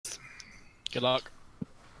Good luck.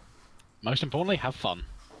 Most importantly, have fun.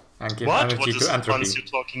 And give What? energy What is to the entropy. ones you're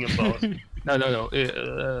talking about?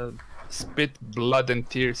 No. Spit blood and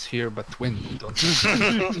tears here, but win. Don't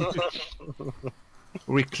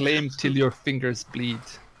reclaim till your fingers bleed.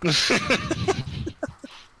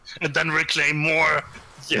 And then reclaim more.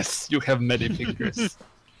 Yes, you have many fingers.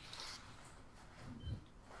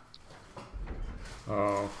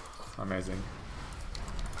 Oh, amazing.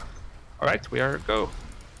 Alright, we are go.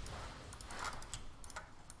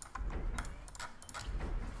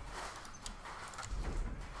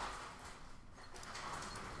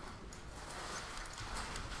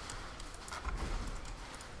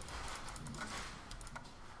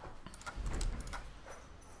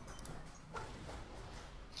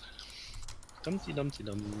 Dumpty dumpty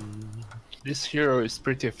dum. This hero is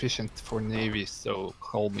pretty efficient for navy, so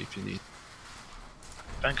call me if you need.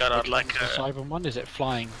 Vanguard, I'd like The a... Cyber one, is it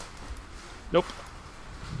flying? Nope.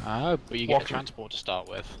 Oh, but you get Walking. a transport to start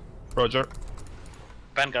with. Roger.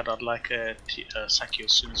 Vanguard, I'd like a sack you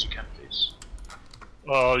as soon as you can, please.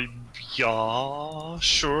 Yeah,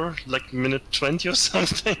 sure. Like minute 20 or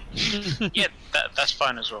something. Yeah, that's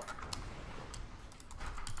fine as well.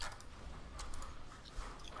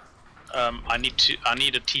 I need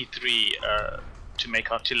a T3 to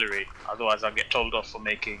make artillery. Otherwise, I'll get told off for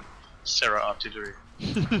making Sarah artillery.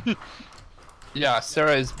 Yeah,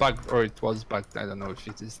 Sarah is bugged, or it was bugged. I don't know if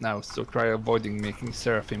it is now. So try avoiding making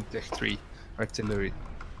Seraphim Tech 3 artillery.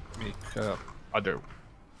 Make other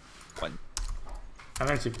one.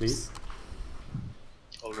 Energy, please.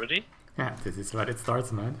 Already? Yeah, this is where it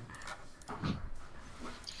starts, man.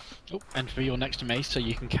 Oh, Entropy, you're next to me, so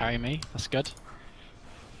you can carry me. That's good.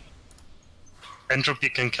 Entropy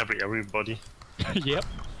can carry everybody. Yep.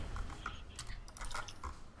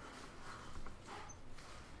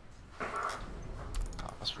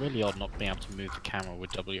 Oh, that's really odd not being able to move the camera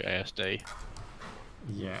with WASD.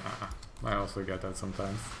 Yeah, I also get that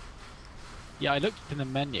sometimes. Yeah, I looked in the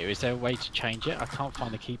menu. Is there a way to change it? I can't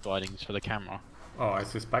find the key bindings for the camera. Oh, I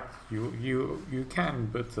suspect you can,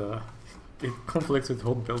 but it conflicts with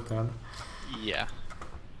Hotbuild then. Yeah.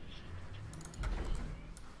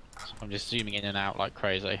 So I'm just zooming in and out like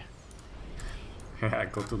crazy. I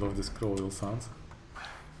got to love the scroll wheel sounds.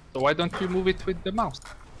 So why don't you move it with the mouse?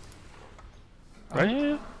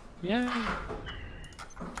 Right? Yeah.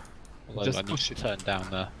 Although Just I need push to it. turn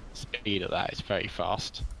down the speed of that. It's very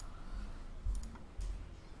fast.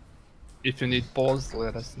 If you need pause,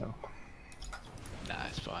 let us know. Nah,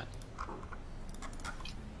 it's fine.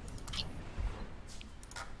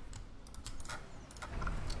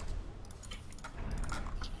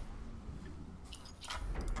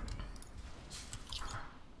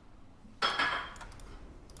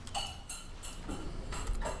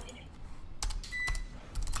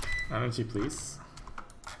 Energy, please.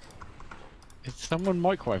 Is someone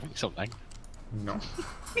microwaving something? No.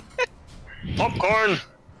 Popcorn!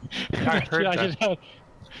 I heard yeah, that. I did know.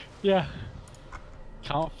 Yeah.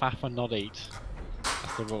 Can't faff and not eat.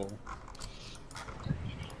 That's the rule.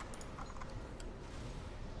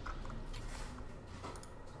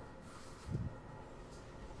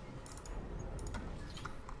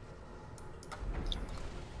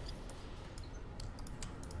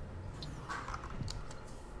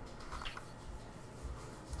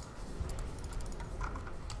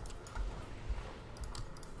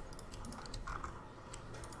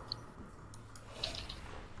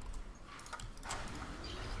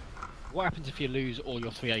 What happens if you lose all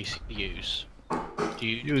your 3 ACUs? Do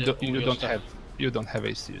You all your don't stuff- have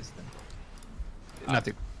ACUs then.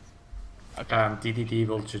 Nothing. Okay. DDD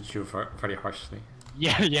will judge you very harshly.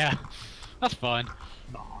 Yeah. That's fine.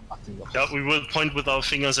 No, nothing. Yeah, we will point with our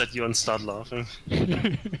fingers at you and start laughing.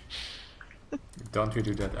 Don't we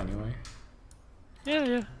do that anyway?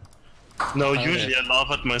 Yeah. No, yeah. usually I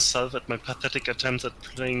laugh at myself at my pathetic attempts at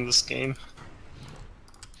playing this game.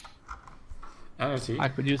 Energy? I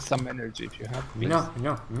could use some energy if you have. Please.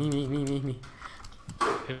 No, me.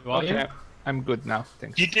 Who are you? Okay, I'm good now.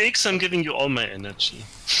 Thanks. DDX, I'm giving you all my energy.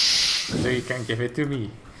 So you can give it to me.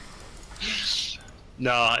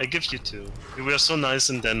 Nah, I give you two. We are so nice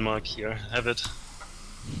in Denmark here. Have it.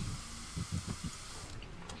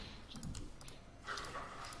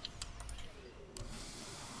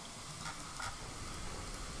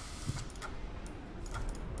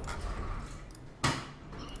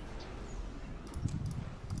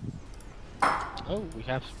 Oh, we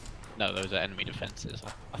have... No, those are enemy defences.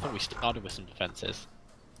 I thought we started with some defences.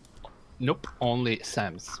 Nope, only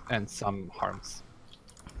SAMs and some harms.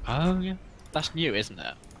 Oh, yeah. That's new, isn't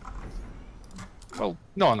it? Well,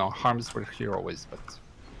 no, harms were here always, but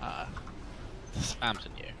Spams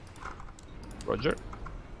are new. Roger.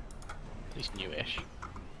 At least newish.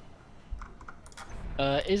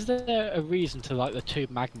 Is there a reason to like the 2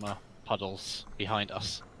 magma puddles behind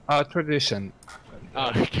us? Tradition.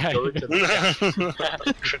 Oh, okay.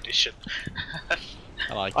 Tradition.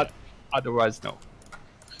 I like it. Otherwise, no.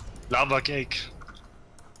 Lava cake.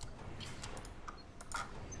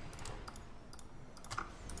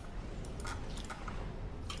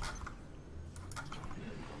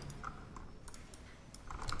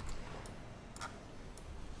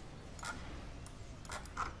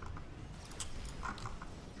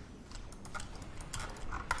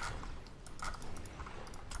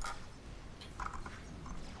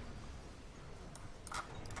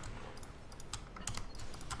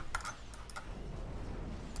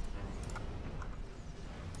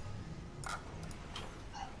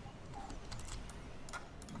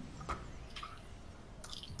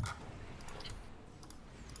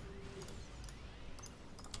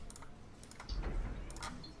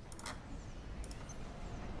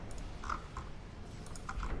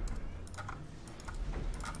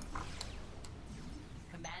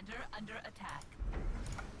 Commander under attack.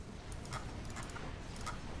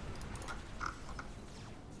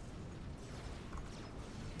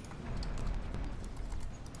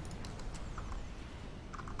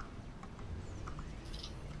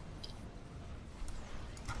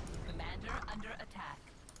 Commander under attack.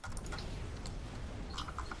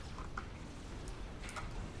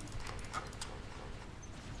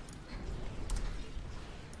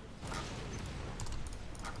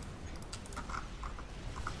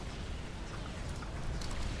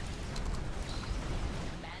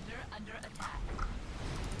 Commander under attack.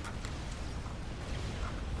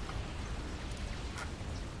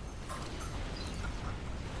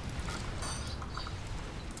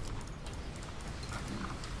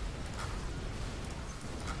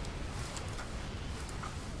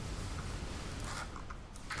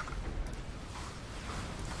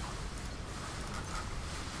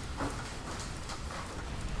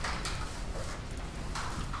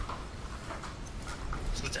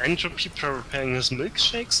 Is it Entropy preparing his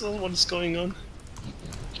milkshakes or what is going on?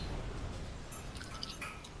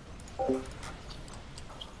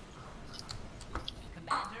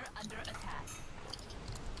 Commander under attack.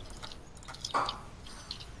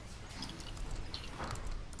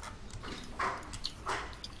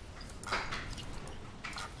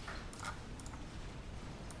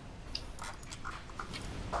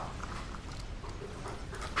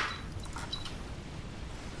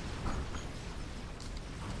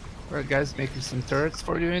 Alright, guys, making some turrets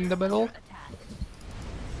for you in the middle. Attack.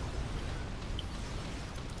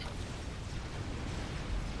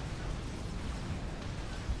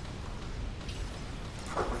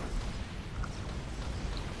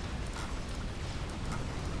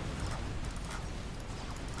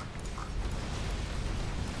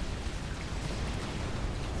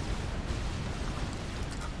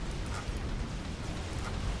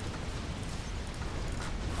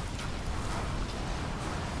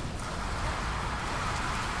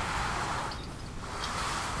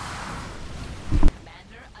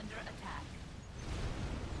 Commander under attack.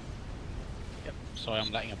 Yep. Sorry,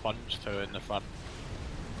 I'm letting a bunch through in the front.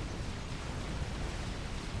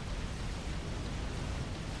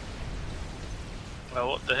 Well,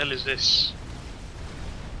 what the hell is this?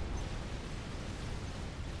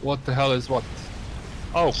 What the hell is what?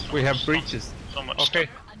 Oh, we have breaches. So much Okay. stuff.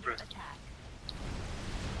 Under attack.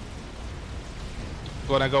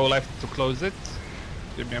 Gonna go left to close it.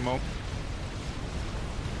 Give me a moment.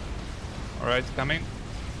 Alright, coming.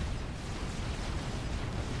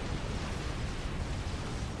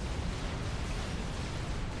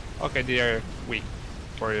 Okay, they are weak.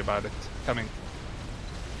 Worry about it. Coming.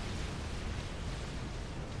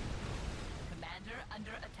 Commander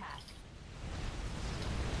under attack.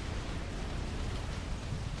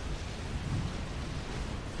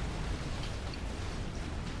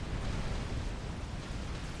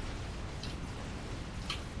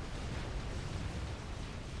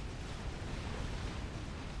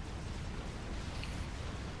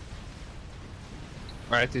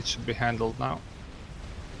 Alright, it should be handled now.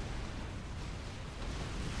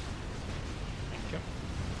 Thank you.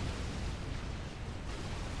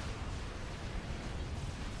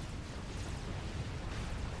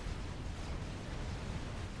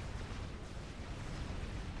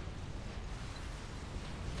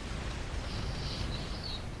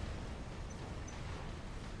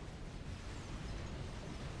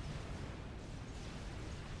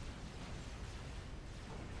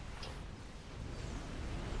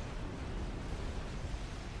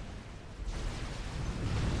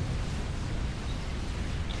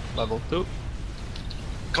 Level 2.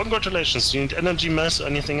 Congratulations, do you need energy mass or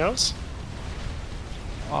anything else?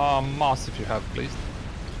 Mass if you have, please.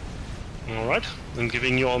 Alright, I'm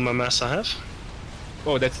giving you all my mass I have.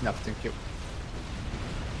 Oh, that's enough, thank you.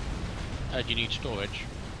 Do you need storage?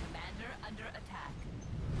 Commander under attack.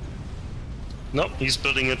 No, he's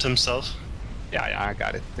building it himself. Yeah, I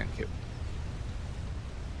got it, thank you.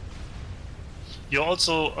 You're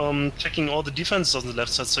also checking all the defenses on the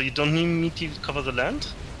left side, so you don't need me to cover the land?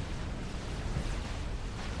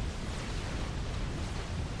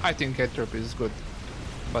 I think Entropy is good,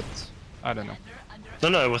 but I don't know. Commander under No,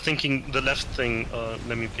 no, I was thinking the left thing,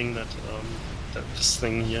 let me ping that, this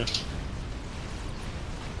thing here.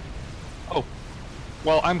 Oh,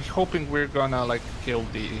 well, I'm hoping we're gonna like kill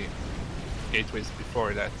the gateways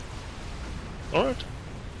before that. Alright.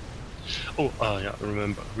 Oh, yeah,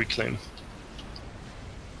 remember, reclaim.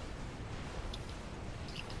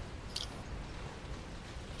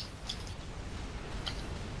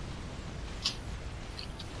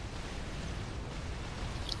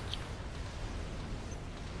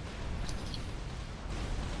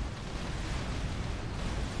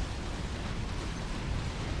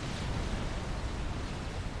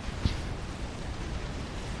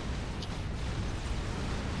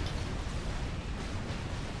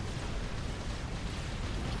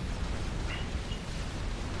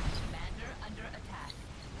 Commander under attack.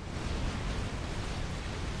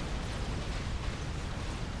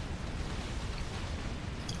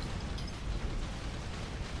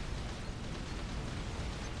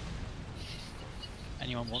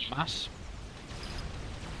 Anyone want mass?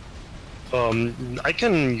 I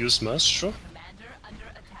can use mass, sure. Commander under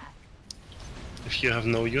attack. If you have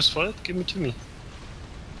no use for it, give it to me.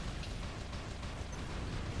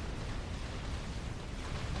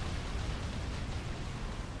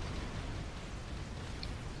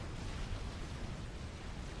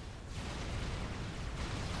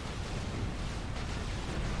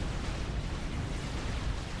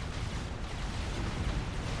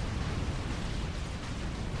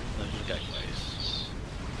 Those are gateways.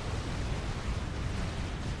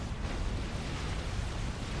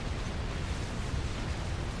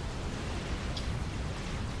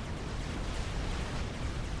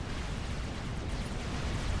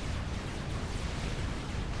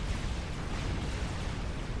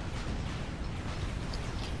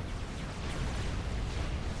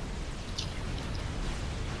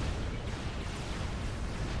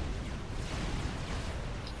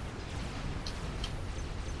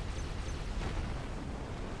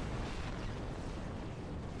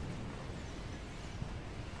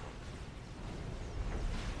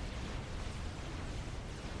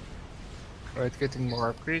 Right, getting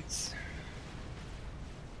more upgrades.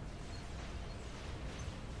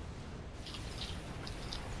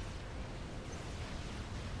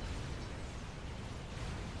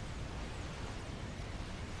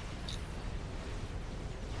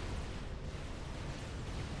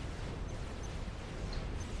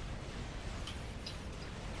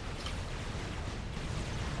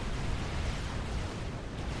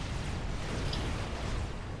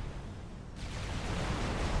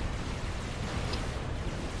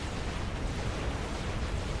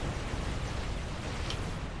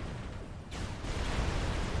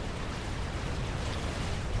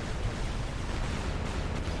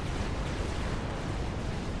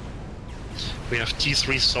 We have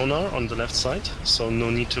T3 sonar on the left side, so no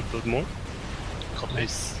need to build more.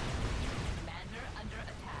 Nice. Commander under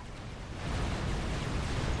attack.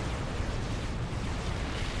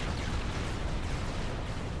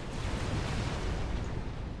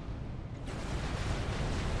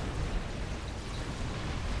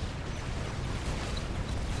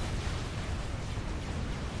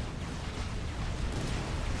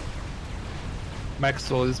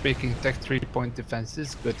 Maxwell is making tech 3-point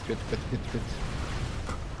defenses. Good, good, good, good, good.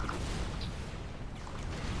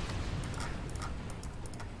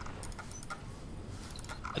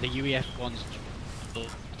 Are the UEF ones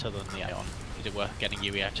better than the Ion? Is it worth getting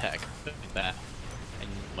UEF tech there in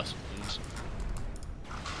Westlands?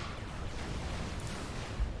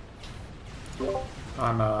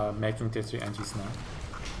 I'm making tier 3 engines now.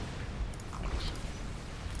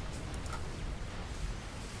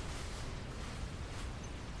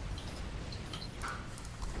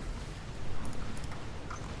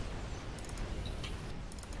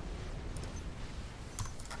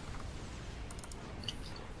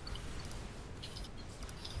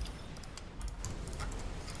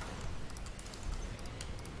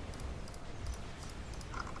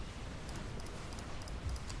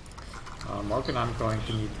 Morgan, I'm going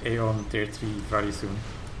to need Aeon tier 3 very soon.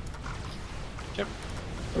 Sure.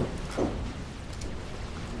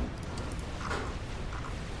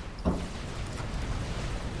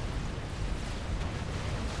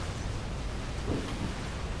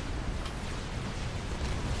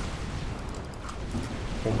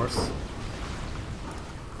 bombers.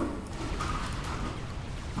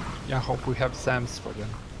 Yeah, hope we have SAMs for them.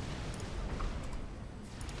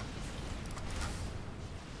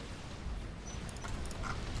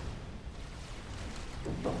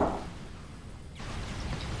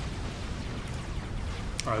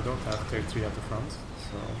 I don't have tier 3 at the front, so...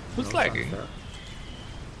 Who's no lagging? chance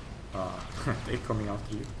there. They coming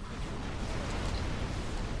after you.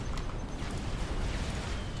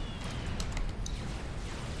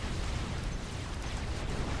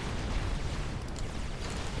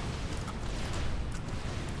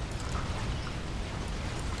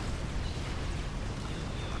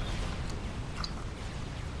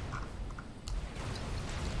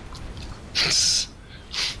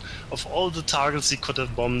 Of all the targets he could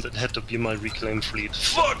have bombed, it had to be my reclaim fleet.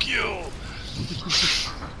 Fuck you!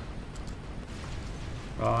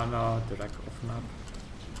 Oh no, the lack of map.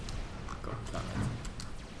 God damn it.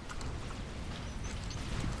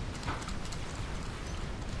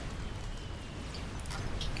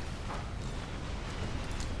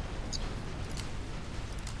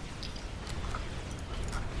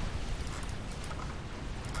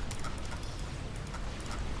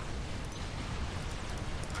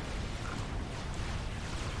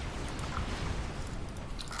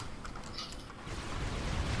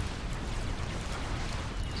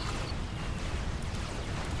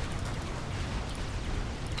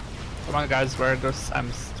 Come on guys, where are those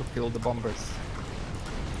SAMs to kill the bombers?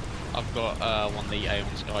 I've got one of the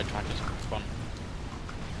A1 Sky trackers front.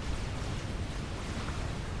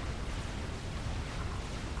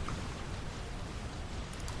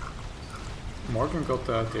 Morgan got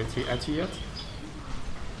tier 3 edgy yet?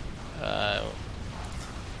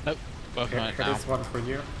 Nope, working on it Here now. is one for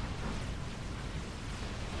you.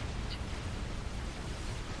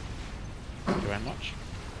 Thank you very much.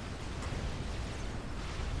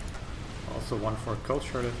 Also one for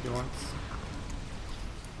culture if you want.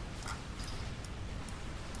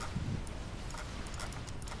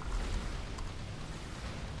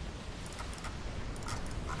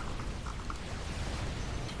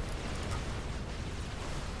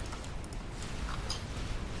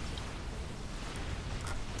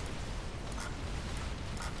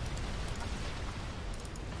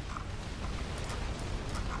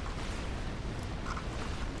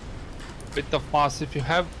 Bit of mass if you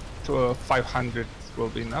have, to 500 will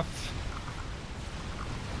be enough.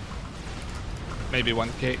 Maybe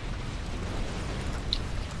 1k.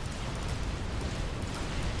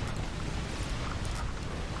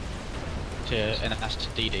 And that's to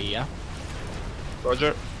DD, yeah?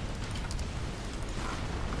 Roger.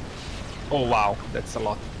 Oh wow, that's a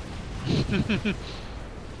lot.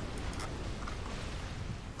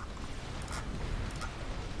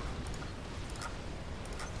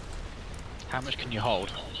 How much can you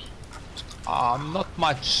hold? Not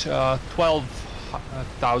much,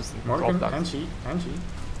 12,000. Morgan, 12,000. Angie.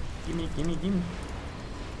 Gimme.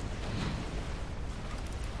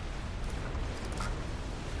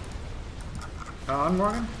 On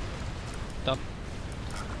Morgan? Done.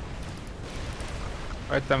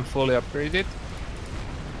 Right, I'm fully upgraded.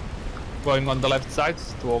 Going on the left side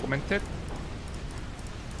to augment it.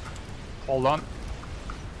 Hold on.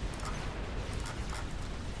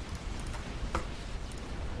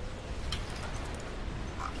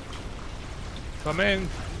 Coming.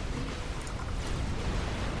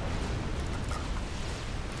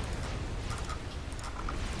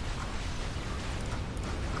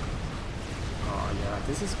 Oh yeah,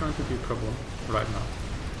 this is going to be a problem right now.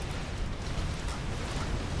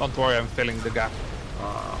 Don't worry, I'm filling the gap.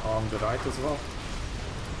 On the right as well.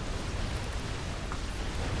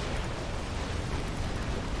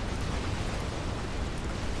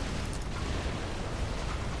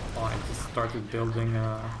 Oh, I just started building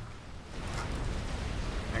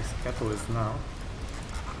next catalyst now.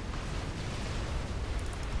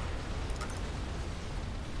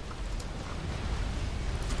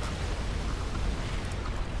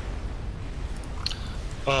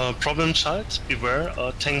 Problem child, beware,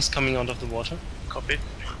 tanks coming out of the water. Copy.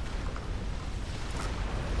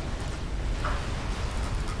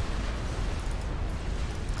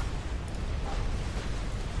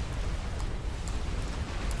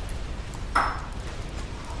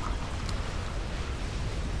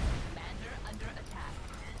 Commander under attack.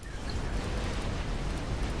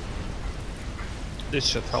 This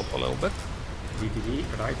should help a little bit. DDD,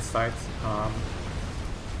 right side.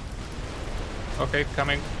 Okay,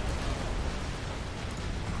 coming.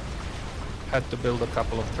 Had to build a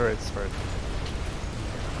couple of turrets for it.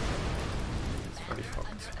 It's pretty Commander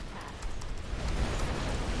fucked. under attack.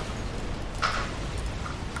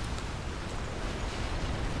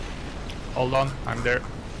 Hold on, I'm there.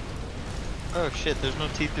 Oh shit, there's no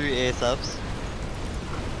T3 ASFs.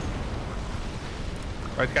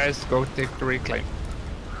 Right guys, go take the reclaim.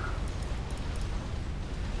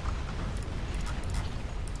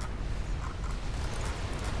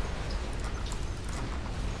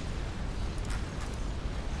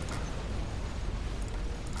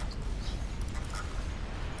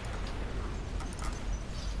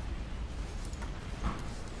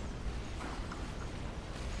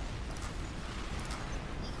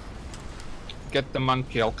 Get the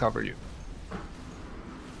monkey, I'll cover you.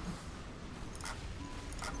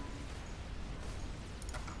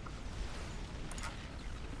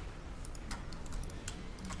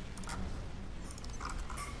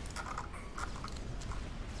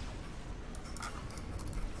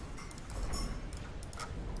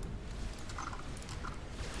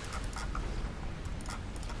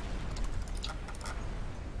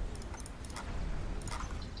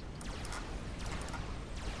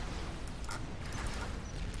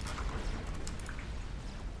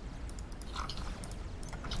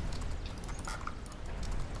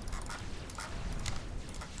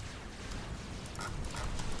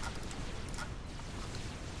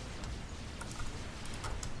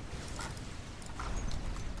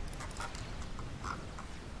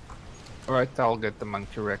 Alright, I'll get the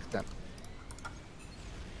monkey wrecked then.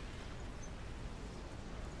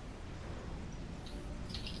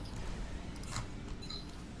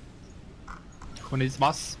 Who needs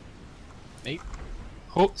moss? Me.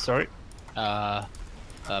 Oh, sorry.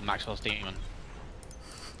 Maxwell's demon.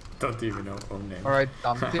 Don't even know own name. Alright,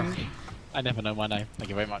 Dumptin. I never know my name. Thank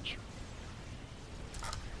you very much.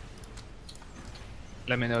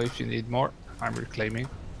 Let me know if you need more. I'm reclaiming.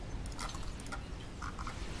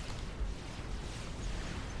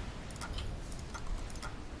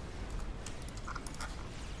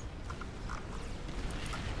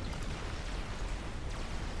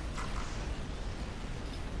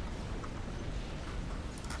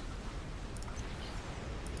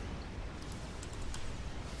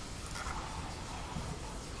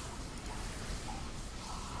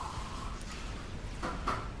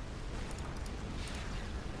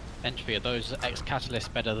 Entropy, are those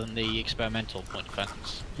X-Catalysts better than the experimental point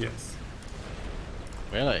defense? Yes.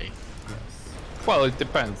 Really? Yes. Well, it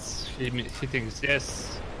depends. He thinks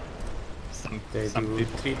yes. They Some do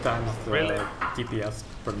people. 3 times the Really? DPS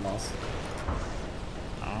per mouse.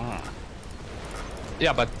 Ah.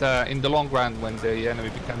 Yeah, but in the long run, when the enemy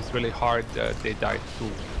becomes really hard, they die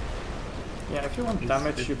too. Yeah, if you want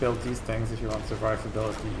damage, you build these things. If you want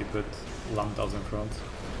survivability, you put lambdas in front.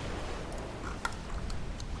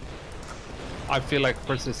 I feel like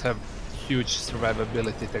forces have huge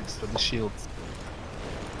survivability thanks to the shields.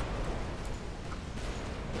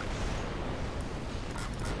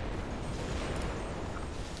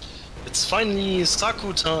 It's finally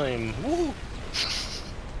Saku time! Woo!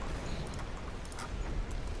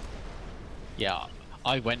 Yeah,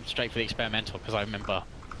 I went straight for the experimental because I remember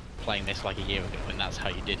playing this like a year ago and that's how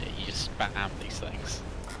you did it. You just spam these things.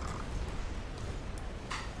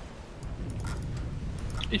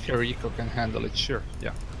 If your eco can handle it, sure,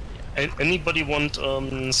 yeah. Anybody want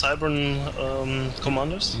Cybern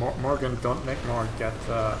commanders? Morgan, don't make more. Get.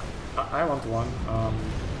 I want one.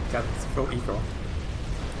 Get full eco.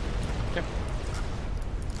 Okay.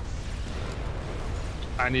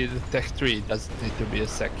 I need a tech 3, it doesn't need to be a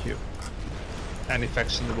sec queue. Any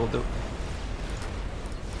faction will do.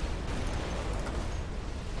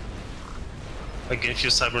 I gave you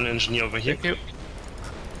Cybern engineer over here. Thank you.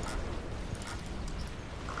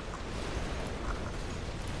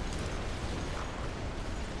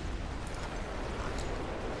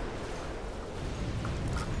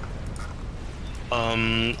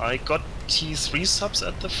 I got T3 subs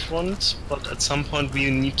at the front, but at some point we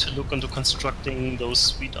need to look into constructing those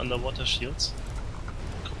sweet underwater shields.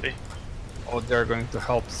 Copy. Oh, they're going to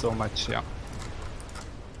help so much, yeah.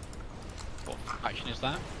 What action is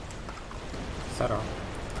that? Sarah.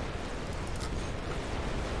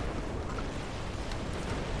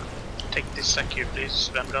 Take this secure, please,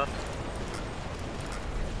 Vanguard.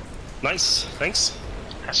 Nice, thanks.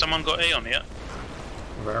 Has someone got A on yet?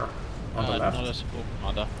 Where? On the left. Not a support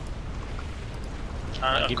commander.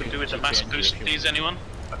 I give could you do with the TP mass engine boost, if you please, anyone?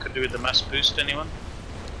 I could do with the mass boost, anyone?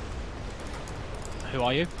 Who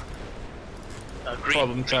are you? Green,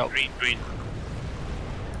 Problem green, child. green.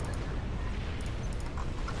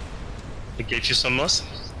 I gave you some moss.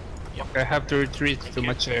 I have to retreat, too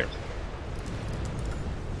much air.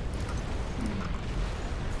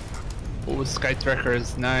 Oh, Sky Tracker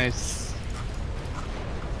is nice.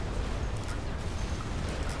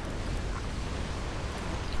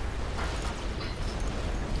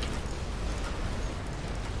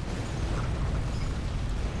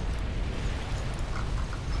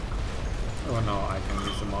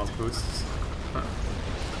 boosts. Huh.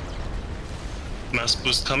 Mass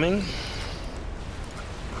boost coming.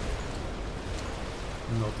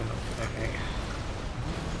 Not enough. Okay.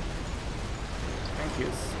 Thank you.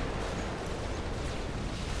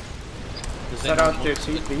 Does Set anyone out the want- T,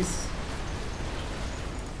 please.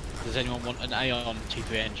 Does anyone want an Aeon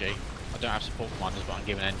T3 NG? I don't have support commanders, but I'm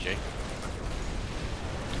giving NG.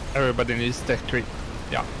 Everybody needs tech 3.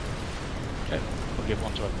 Yeah. Okay, I'll give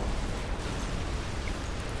one to everyone.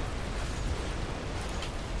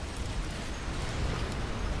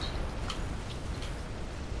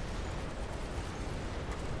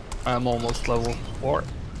 I'm almost level 4.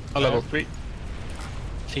 Level 3.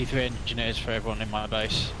 T3 engineers for everyone in my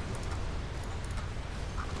base.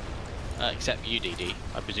 Except you, DD.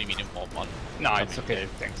 I presume you didn't want one. No, it's Something okay.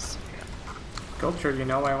 to do. Thanks. Culture, you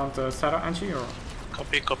know I want to set out Angie or?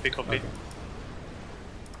 Copy, copy, copy. Okay.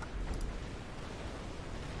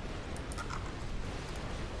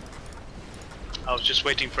 I was just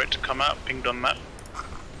waiting for it to come out, pinged on map.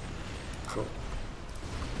 Cool.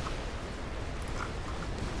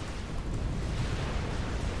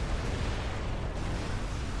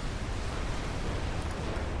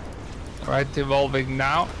 Right, evolving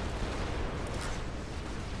now.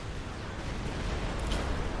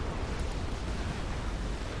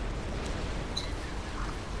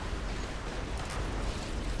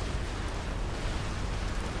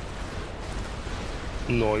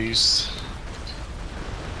 Noise.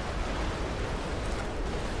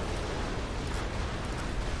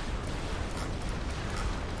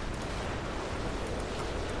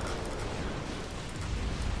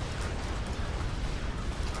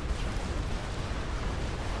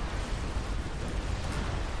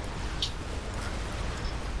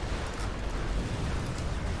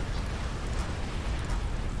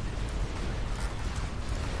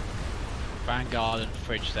 Vanguard and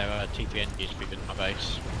Fridge, there are T3 NGs within my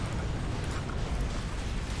base.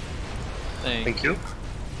 Thank you.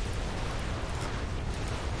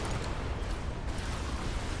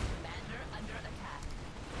 Commander under attack.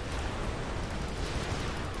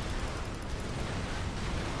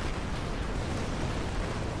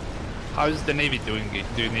 How's the Navy doing it?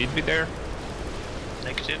 Do you need me there?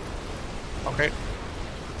 Negative. Okay.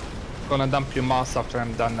 Gonna dump you mass after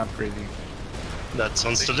I'm done upgrading. That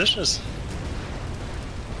sounds delicious.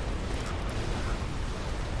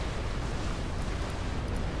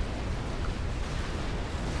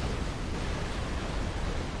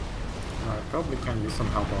 I probably can use some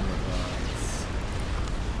help on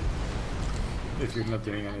the if you're not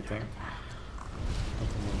doing anything. At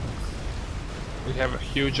the moment. We have a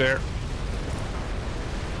huge air.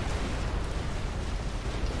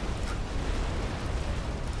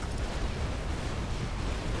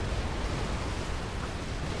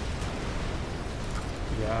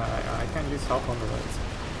 Yeah, I can use help on the right.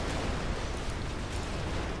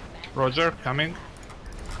 Roger, coming.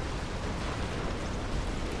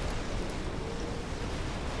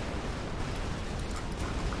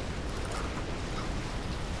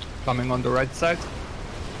 Coming on the right side.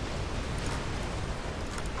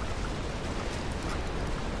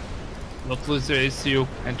 Not lose your ACU.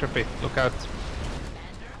 Entropy, look out.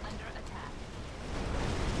 Commander under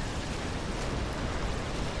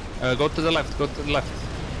attack. Go to the left, go to the left.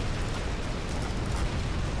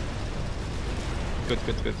 Good,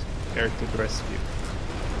 good, good. Air to the rescue.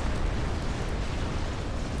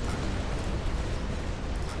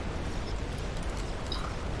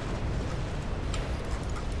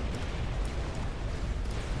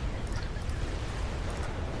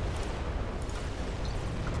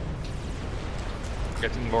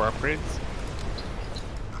 Getting more upgrades.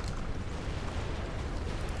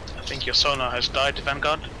 I think your sonar has died,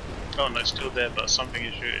 Vanguard. Oh no, it's still there, but something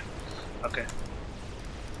is shooting. Okay.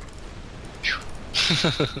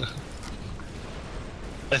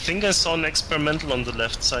 I think I saw an experimental on the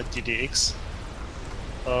left side, DDX.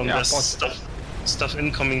 Yeah, there's possible. stuff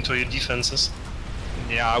incoming to your defenses.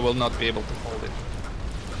 Yeah, I will not be able to hold it.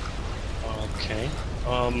 Okay.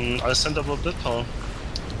 I'll send up a bit power.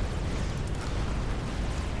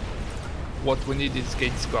 What we need is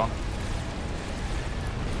gates gone.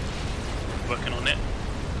 Working on it.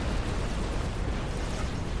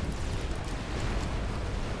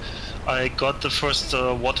 I got the first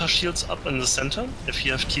water shields up in the center. If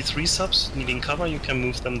you have T3 subs needing cover, you can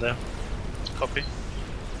move them there. Copy.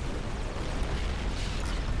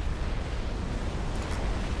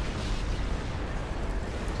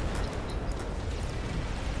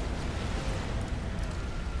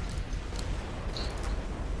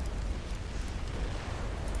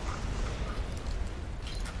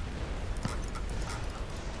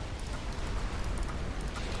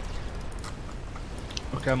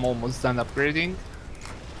 Okay, I'm almost done upgrading.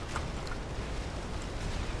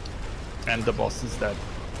 And the boss is dead.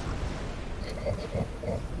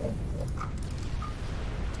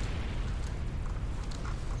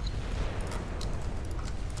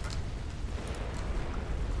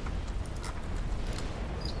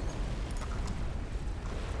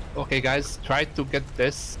 Okay guys, try to get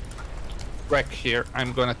this wreck here.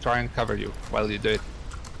 I'm gonna try and cover you while you do it.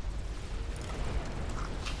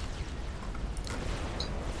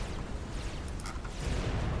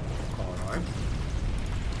 Alright.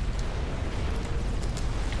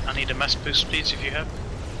 I need a mass boost, please, if you have.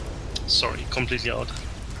 Sorry, completely out.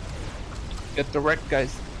 Get the wreck,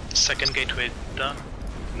 guys. Second gateway done.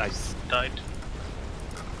 Nice. Died.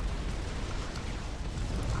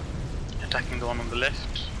 Attacking the one on the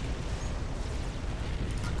left.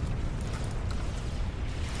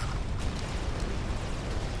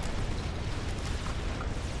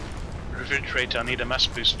 Refrigerator, I need a mass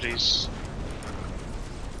boost, please.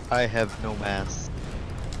 I have no mass.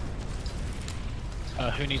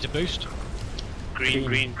 Who needs a boost? Green,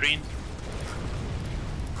 green, green.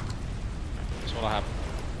 That's all I have.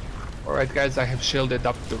 Alright guys, I have shielded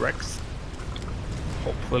up the wrecks.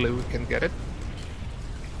 Hopefully we can get it.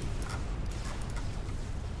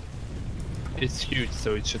 It's huge,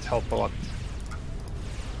 so it should help a lot.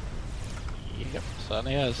 Yep,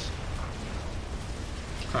 certainly is.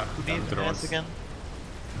 Huh, Who damn needs mass drones. again?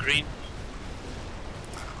 Green.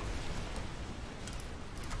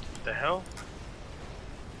 The hell?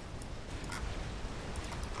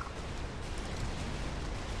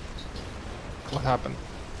 What happened?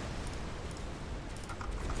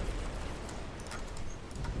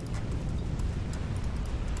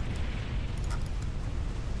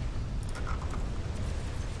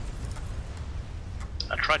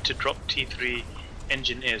 I tried to drop T3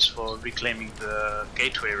 engineers for reclaiming the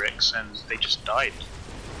gateway wrecks and they just died.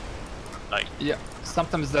 Like, Yeah,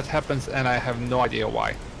 sometimes that happens and I have no idea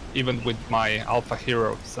why. Even with my alpha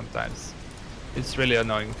hero sometimes. It's really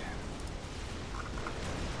annoying.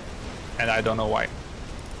 And I don't know why.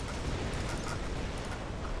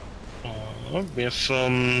 We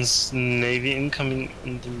have Navy incoming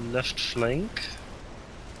on the left flank.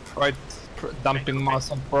 Right, dumping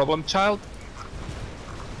mass on problem child.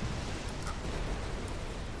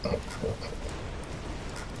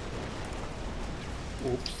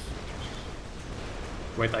 Oops.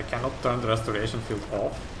 Wait, I cannot turn the restoration field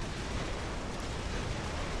off.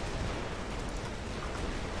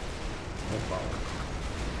 Oh wow.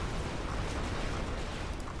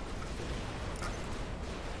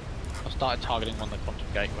 I started targeting one of the quantum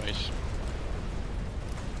gateways.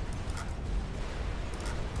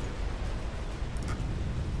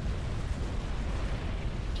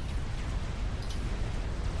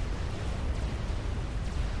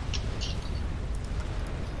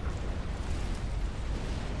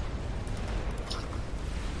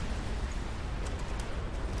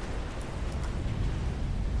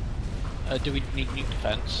 Do we need nuke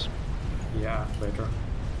defense? Yeah, later.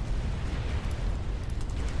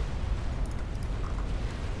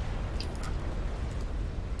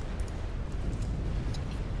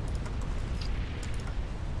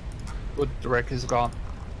 Good, the wreck is gone.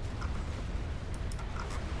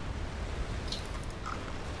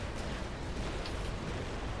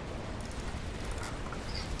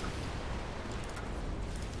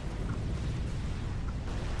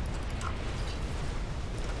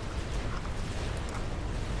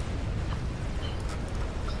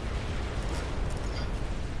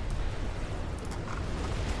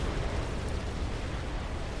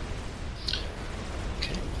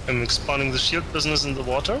 I'm expanding the shield business in the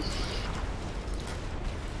water.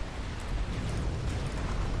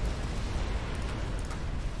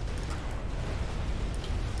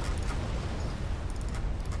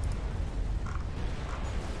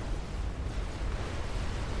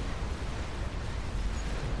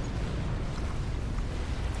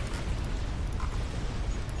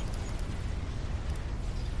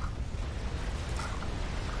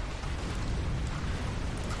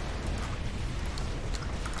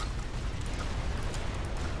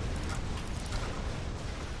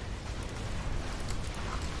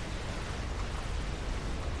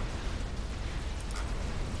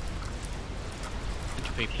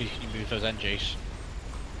 Entropy, please can you move those NGs?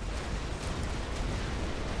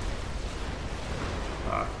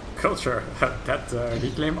 Culture, that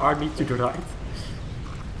reclaim army to the right.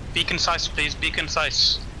 be concise, please, be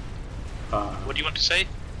concise. What do you want to say?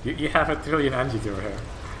 You have a trillion Angies over here.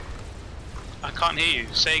 I can't hear you.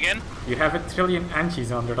 Say again? You have a trillion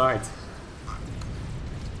Angies on the right.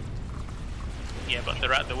 Yeah, but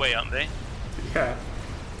they're out the way, aren't they? Yeah.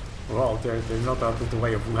 Well, they're not out of the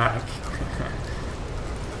way of lag.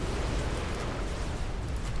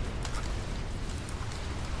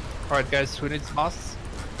 Alright guys, who needs moss?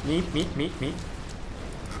 Me.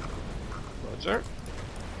 Roger.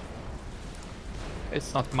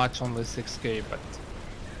 It's not much, only 6k, but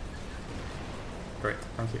Great,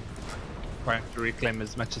 thank you. trying to reclaim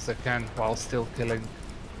as much as I can while still killing.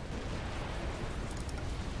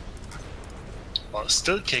 While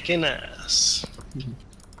still kicking ass.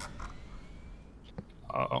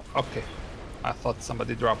 Oh, okay. I thought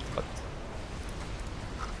somebody dropped, but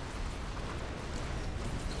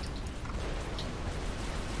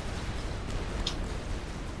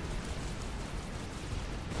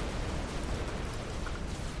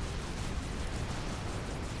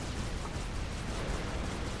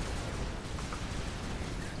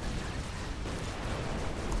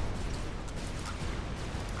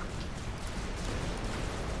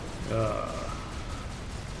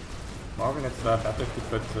Morgan, it's better to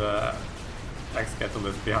put X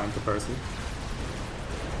Catalyst behind the person.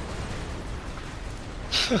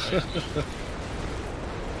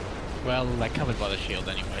 Well, they're covered by the shield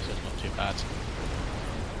anyway, so it's not too bad.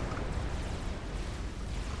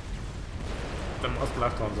 The most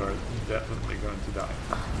left ones are definitely going to die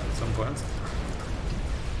at some point.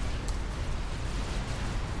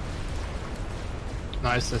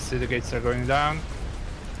 nice, I see the gates are going down.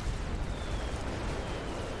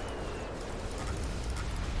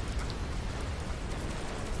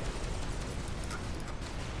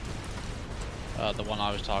 The one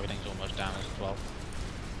I was targeting is almost down as well.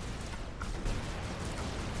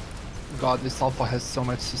 God, this alpha has so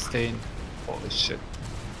much sustain. Holy shit.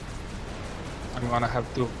 I'm gonna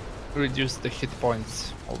have to reduce the hit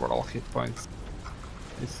points, overall hit points.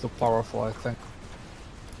 It's too powerful, I think.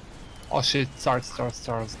 Oh shit, stars.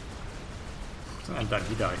 And then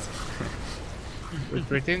he dies.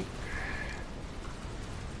 Retreating.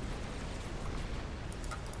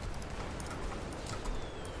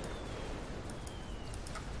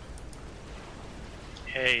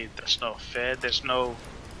 Hey, that's not fair. There's no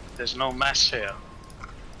mass here.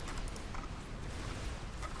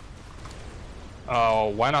 Oh,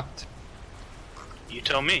 why not? You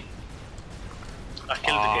tell me. I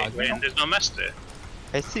killed the gateway and there's no mass there.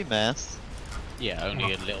 I see mass. Yeah,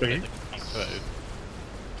 only a little bit that came through.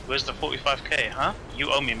 Where's the 45k, huh?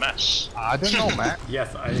 You owe me mass. I don't know, man.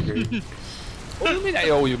 Yes, I agree. What do you mean I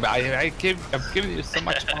owe you, man? I've given you so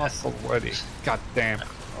much mass already. God damn.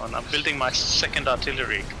 And I'm building my second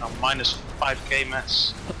artillery. I'm minus 5k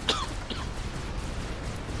mass.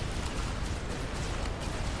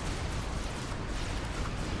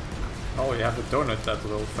 Oh, you have a donut that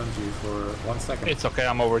will fund you for 1 second. It's okay,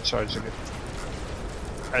 I'm overcharging it.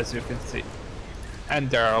 As you can see. And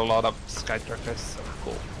there are a lot of sky trackers, so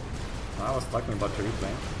cool. I was talking about the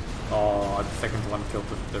replay. Oh, the second one killed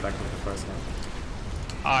directly the first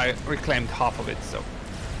one. I reclaimed half of it, so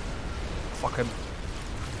fuck him.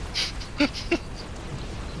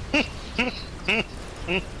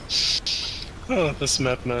 Oh, this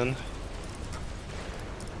map, man.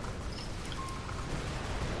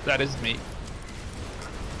 That is me.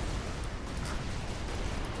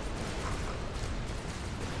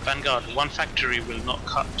 Vanguard, one factory will not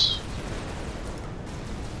cut.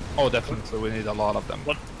 Oh, definitely, we need a lot of them.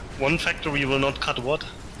 What? One factory will not cut what?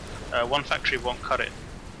 One factory won't cut it.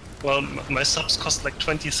 Well, my subs cost like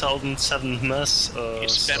 20,007 mass.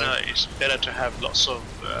 It's better to have lots of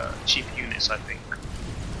cheap units, I think.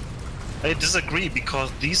 I disagree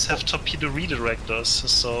because these have torpedo redirectors,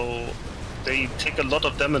 so they take a lot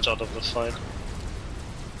of damage out of the fight.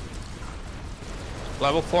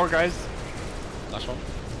 Level 4, guys. Last one.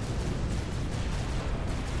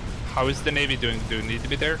 How is the Navy doing? Do you need to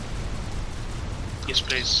be there? Yes,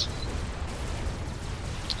 please.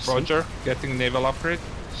 Roger, getting naval upgrade.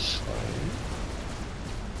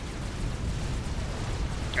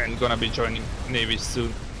 And gonna be joining Navy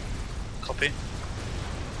soon. Copy.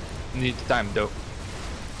 Need time though.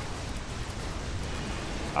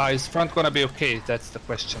 Is front gonna be okay? That's the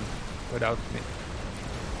question. Without me.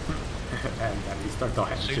 And then we start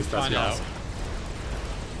dying, Soon just as find yours. out.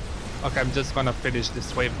 Okay, I'm just gonna finish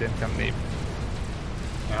this wave, then come Navy.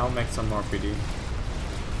 Yeah, I'll make some more PD.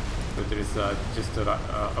 But there is just a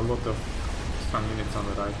lot of strong units on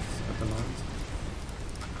the right at the moment.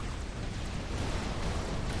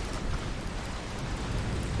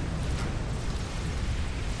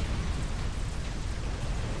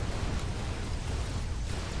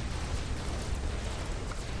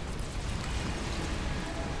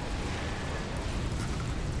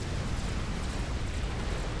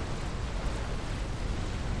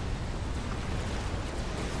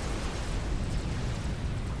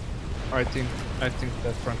 I think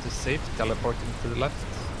the front is safe, teleporting to the left.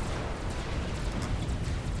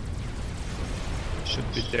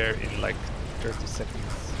 Should be there in like 30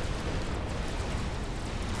 seconds.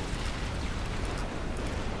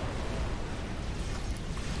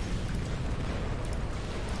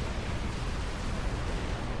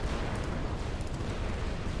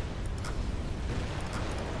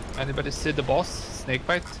 Anybody see the boss?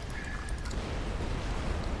 Snakebite?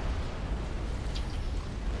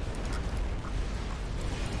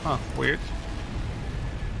 Huh, weird.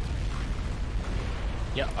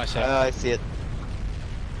 Yeah, I see it. I see it.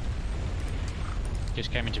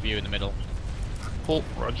 Just came into view in the middle. Cool,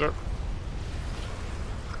 roger.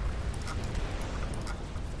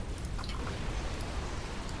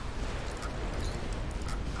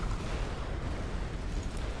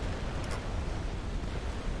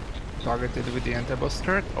 Targeted with the anti-boss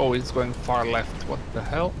turret. Oh, it's going far left. What the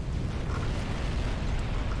hell?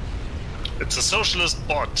 It's a socialist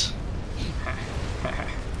bot.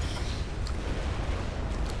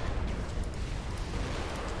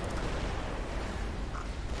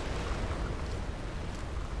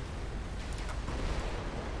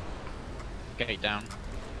 Gate down.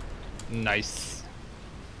 Nice.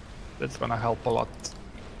 That's gonna help a lot.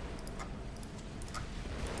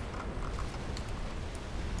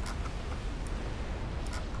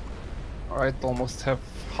 Alright, almost have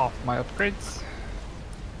half my upgrades.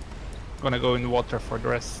 Gonna go in water for the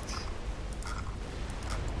rest.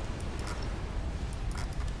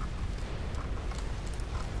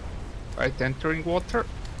 Right, entering water.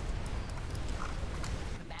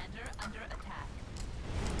 Commander under attack.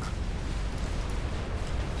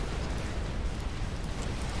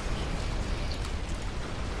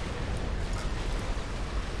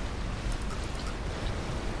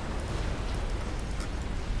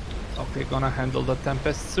 Okay, gonna handle the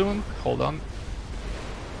tempest soon. Hold on.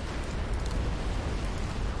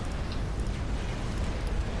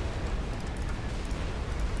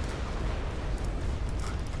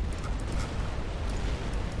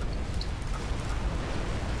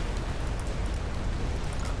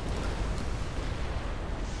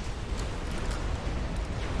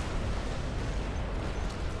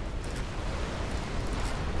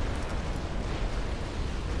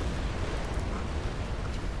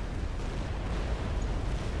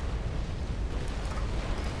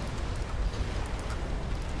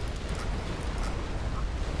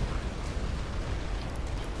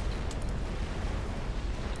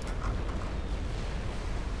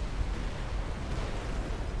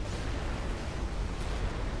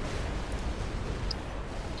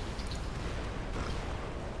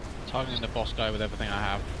 Targeting the boss guy with everything I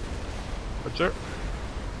have. Roger.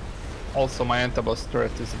 Also, my anti-boss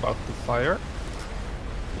turret is about to fire.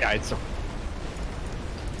 Yeah, it's okay.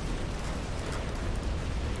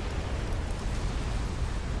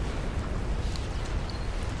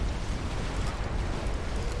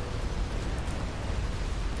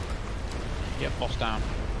 Yep, boss down.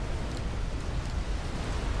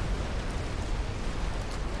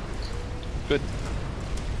 Good.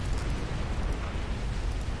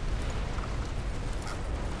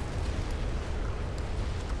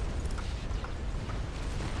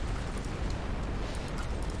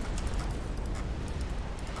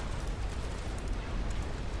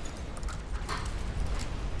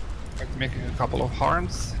 Making a couple of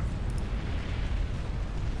harms.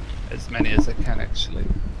 As many as I can, actually.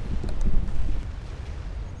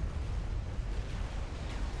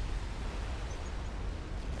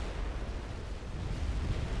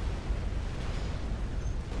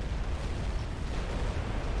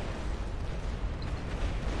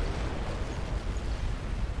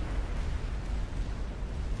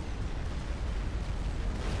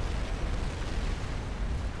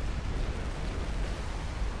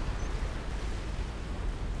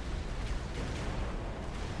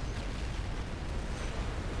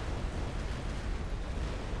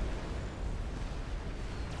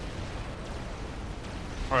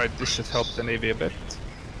 Alright, this should help the Navy a bit.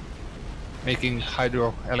 Making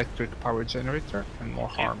hydroelectric power generator and more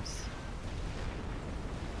harms.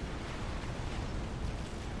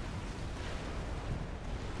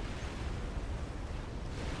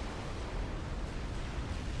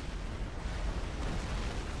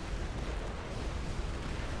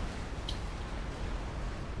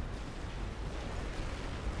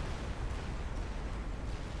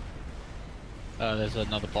 There's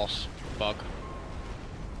another boss bug.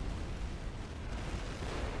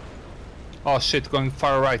 Oh shit, going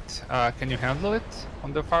far right. Can you handle it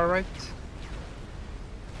on the far right?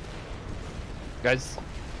 Guys?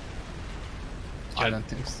 I don't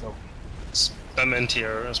think so. Spam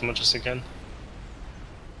anti-air as much as you can.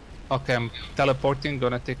 Okay, I'm teleporting,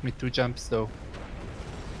 gonna take me 2 jumps though.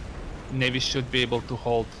 Navy should be able to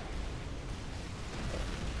hold.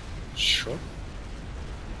 Sure.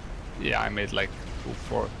 Yeah, I made like 2,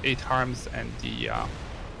 4, 8 harms and the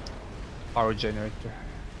power generator.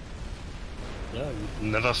 Yeah, you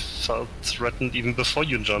never felt threatened even before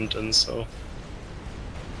you jumped in, so...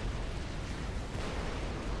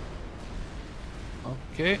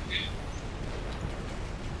 Okay.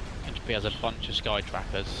 Entropy has a bunch of sky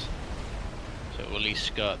trackers, so it will at least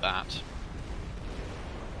skirt that.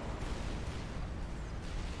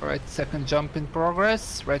 Alright, second jump in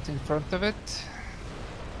progress, right in front of it.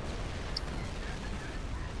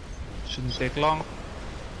 Shouldn't take long.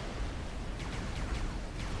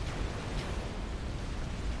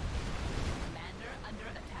 Commander under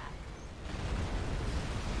attack.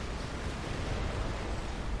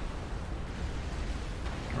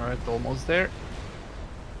 Alright, almost there.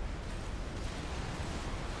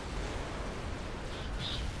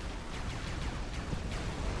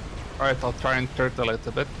 Alright, I'll try and turtle it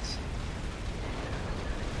a bit.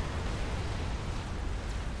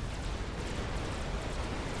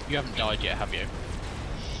 You haven't died yet, have you?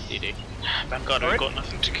 DD. Vanguard, we've got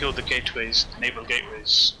nothing to kill the gateways, naval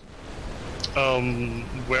gateways.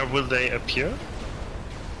 Where will they appear?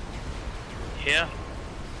 Here,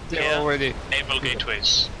 They're Yeah. already... naval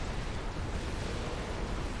gateways.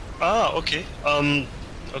 Ah, okay.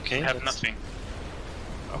 Okay. Have that's- nothing.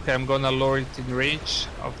 Okay, I'm gonna lower it in range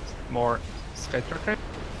of more sky tracker.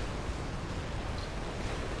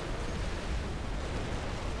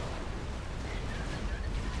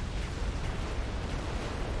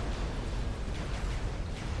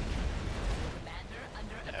 Commander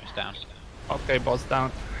under No, attack. it's down. Okay, boss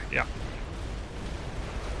down. Yeah.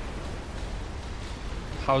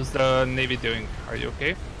 How's the Navy doing? Are you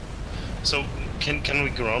okay? So, can we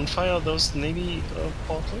ground fire those Navy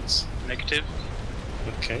portals? Negative.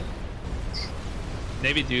 Okay.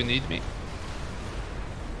 Navy, do you need me?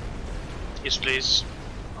 Yes, please.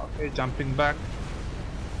 Okay, jumping back.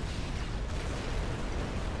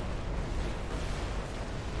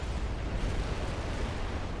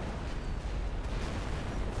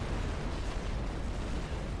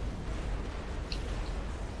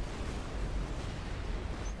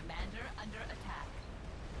 Commander under attack.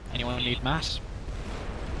 Anyone need mass?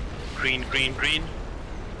 Green, green, green.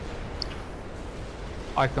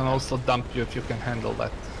 I can also dump you if you can handle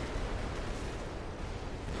that.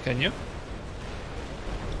 Can you?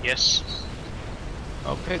 Yes.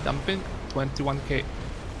 Okay, dumping. 21k.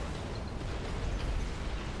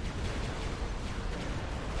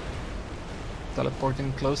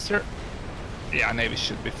 Teleporting closer. Yeah, Navy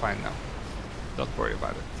should be fine now. Don't worry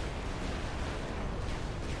about it.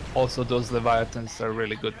 Also, those Leviathans are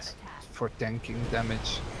really good for tanking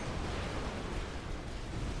damage.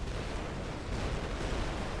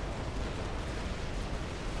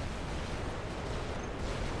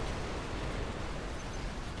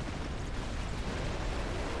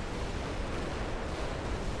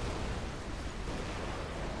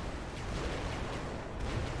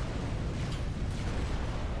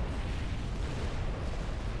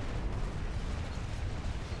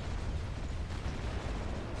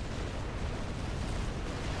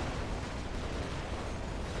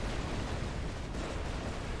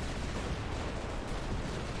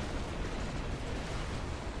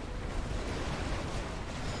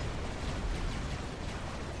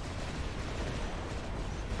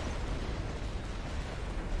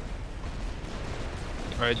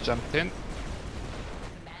 Alright, jumped in.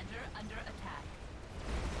 Commander under attack.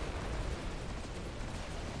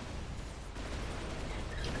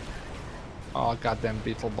 Oh, goddamn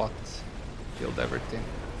Beetlebot. Killed everything.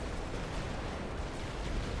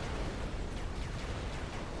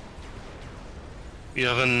 We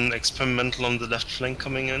have an experimental on the left flank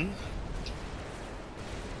coming in.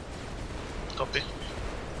 Copy.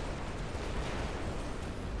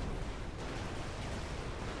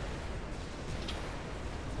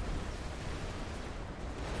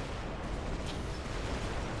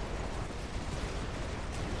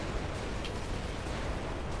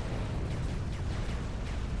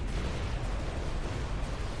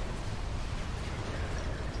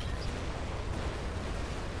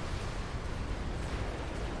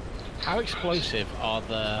 How explosive are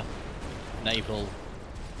the naval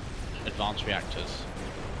advanced reactors?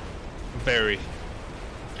 Very.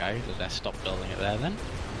 Okay, let's stop building it there then.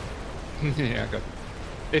 Yeah, good.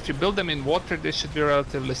 If you build them in water, they should be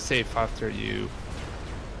relatively safe after you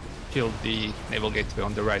kill the naval gateway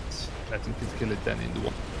on the right. I think you kill it then in the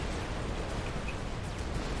water.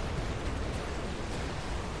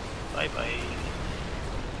 Bye bye.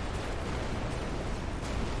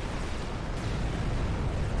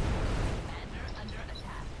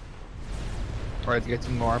 Alright,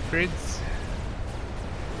 getting more upgrades.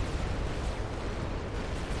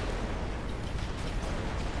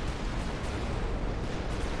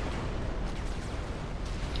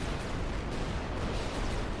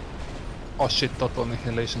 Oh shit, total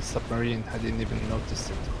annihilation submarine. I didn't even notice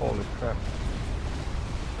it. Holy crap.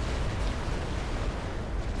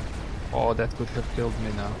 Oh, that could have killed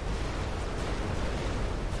me now.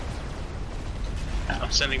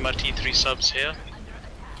 I'm sending my T3 subs here.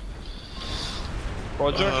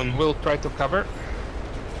 Roger, we'll try to cover.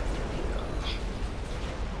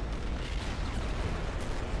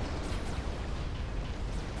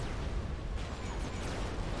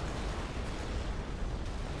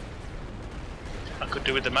 I could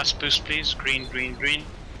do with the mass boost, please. Green, green, green.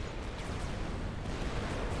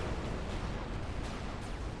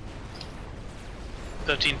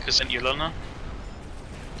 %13% Yolona.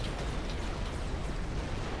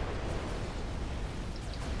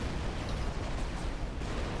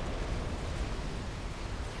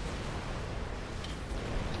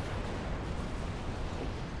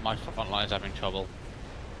 My front line's having trouble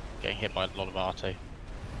getting hit by a lot of RT.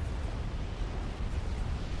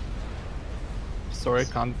 Sorry,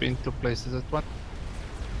 can't be in two places at once.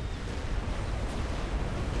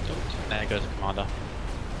 There goes the commander.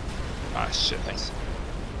 Ah shit.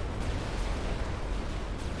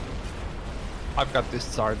 I've got this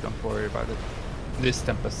Tsar, don't worry about it. This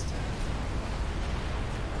Tempest.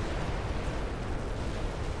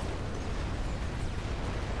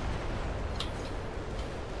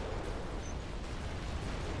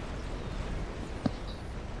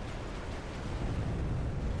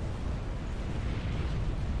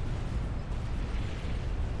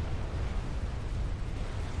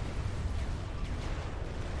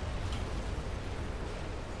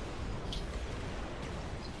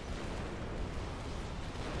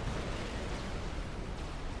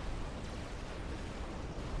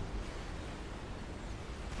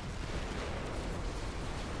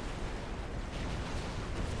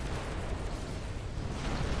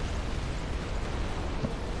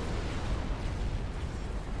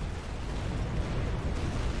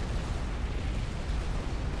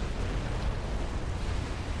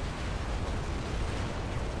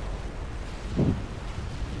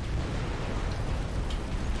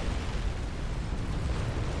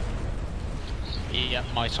 Yeah,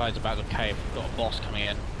 my side's about to cave. Got a boss coming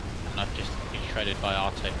in, and I've just been shredded by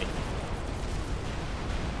RT.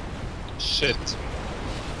 Shit.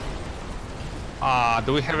 Ah,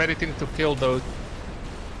 do we have anything to kill those?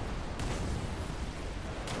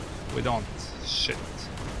 We don't. Shit.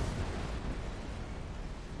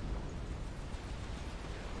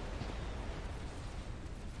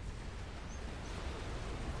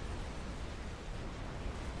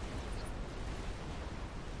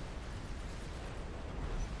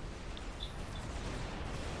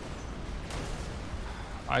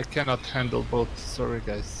 I cannot handle both, sorry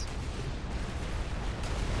guys.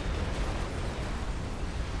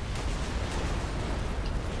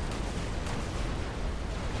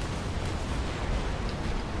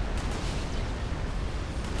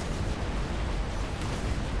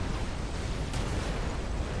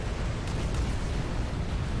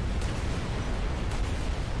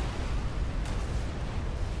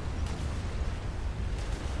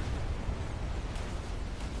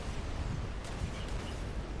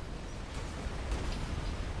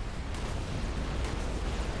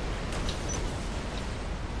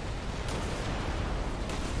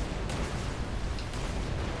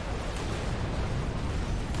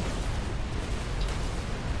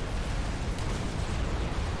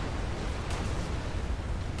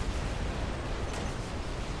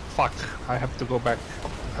 Fuck, I have to go back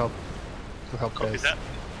to help Copy guys. that.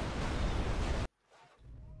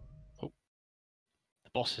 The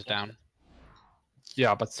boss is down.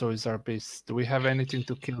 Yeah, but so is our base. Do we have anything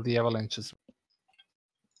to kill the avalanches?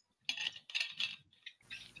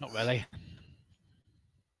 Not really.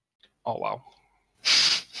 Oh wow.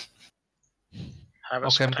 Have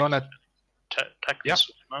Okay, I'm gonna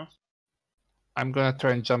Tactics now. I'm gonna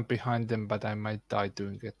try and jump behind them, but I might die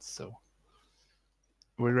doing it, so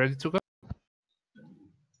we ready to go?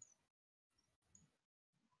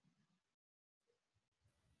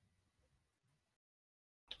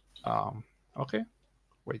 Okay,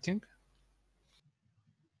 waiting.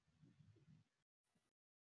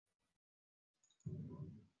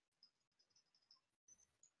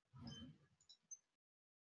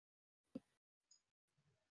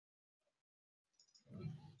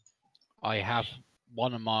 I have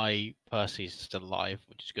one of my Percy's still alive,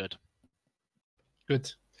 which is good.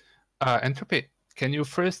 Good. Entropy, can you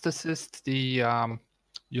first assist the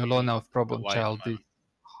Yolona of Problem Wait, Child?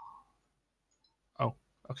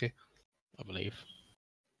 Okay. I believe.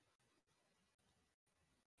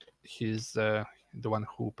 He's the one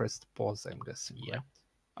who pressed pause, I'm guessing. Yeah. Right?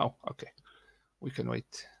 Oh, okay. We can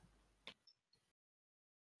wait.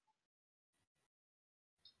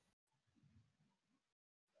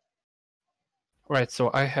 Right, so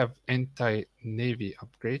I have anti-navy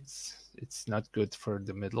upgrades. It's not good for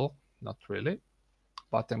the middle, not really.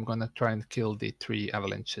 But I'm gonna try and kill the 3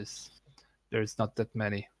 avalanches. There's not that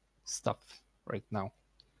many stuff right now.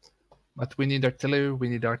 But we need artillery, we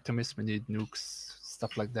need Artemis, we need nukes,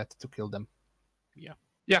 stuff like that to kill them. Yeah.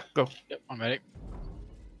 Yeah, go. Yep, I'm ready.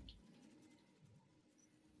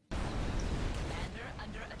 Commander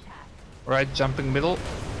under attack. Right, jumping middle.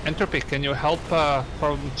 Entropy, can you help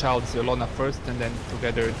Problem Child Zielona first, and then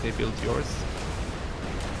together they build yours?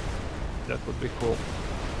 That would be cool.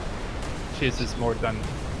 His is more done.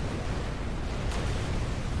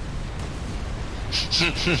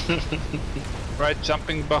 Right,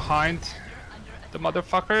 jumping behind the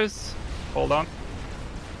motherfuckers. Hold on.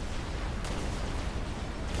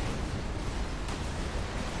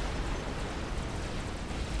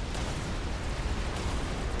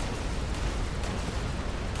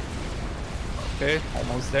 Okay,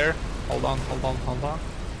 almost there. Hold on, hold on, hold on.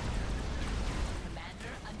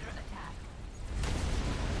 Commander under attack.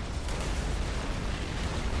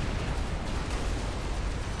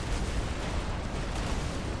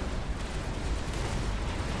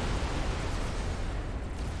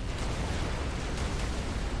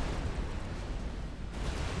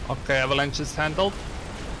 Okay, avalanche is handled.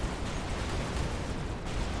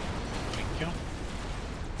 Thank you.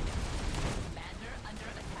 Commander under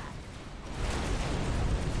attack.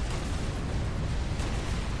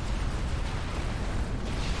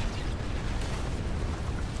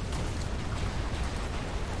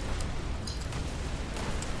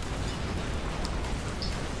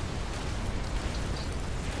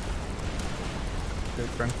 They're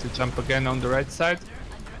trying to jump again on the right side.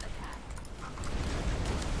 Under attack.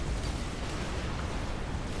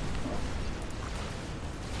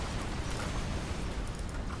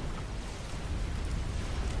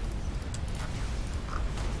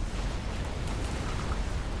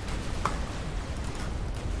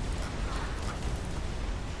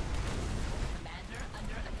 Commander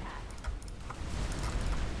under attack.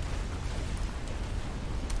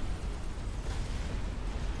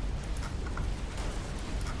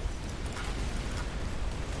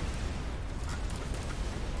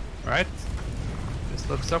 Right. This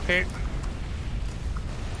looks okay.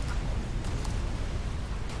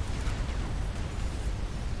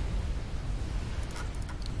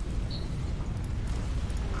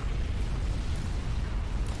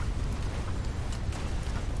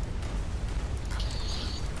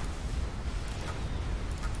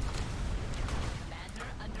 Commander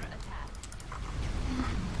under attack.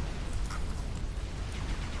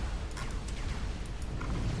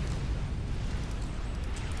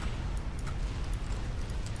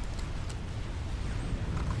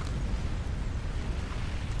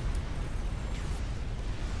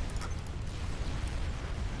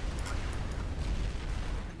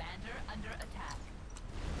 Commander under attack.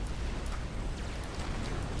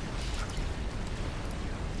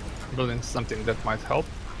 Building something that might help.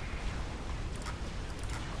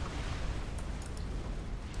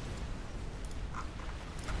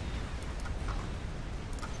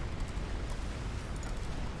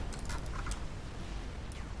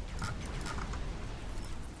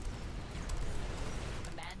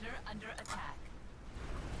 Commander under attack.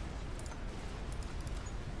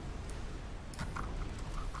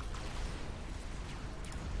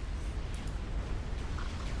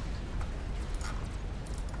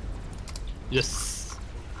 Yes.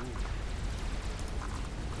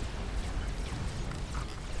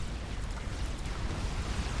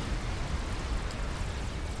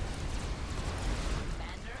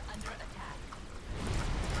 Commander under attack.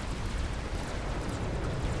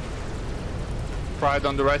 Pride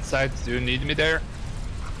on the right side. Do you need me there?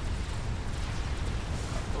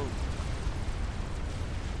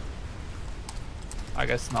 I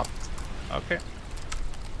guess not. Okay.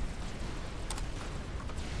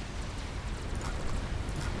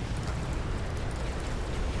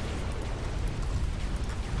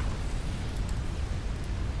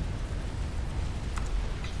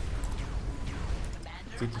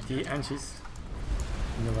 TTT and she's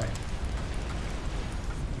in the way.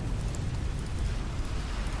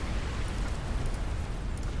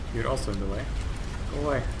 You're also in the way. Go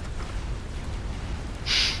away.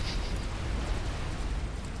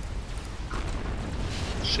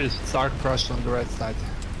 She's Sark crushed on the right side.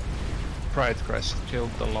 Pride crashed,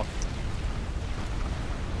 killed a lot.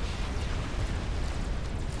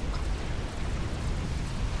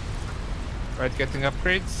 Right, getting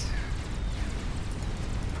upgrades.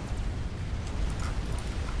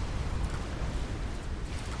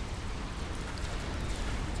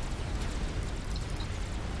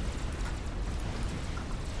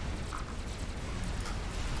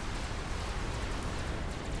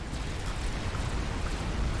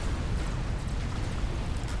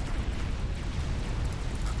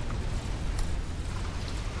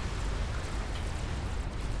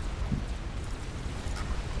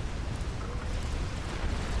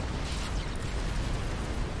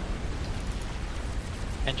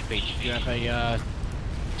 Entropy, do you have a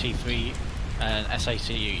T3 and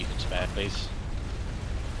SACU you can spare, please?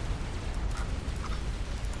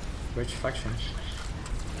 Which faction?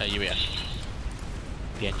 UEF.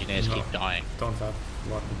 The engineers No. keep dying. Don't have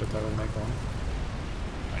one, but I will make one.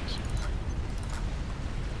 Thanks.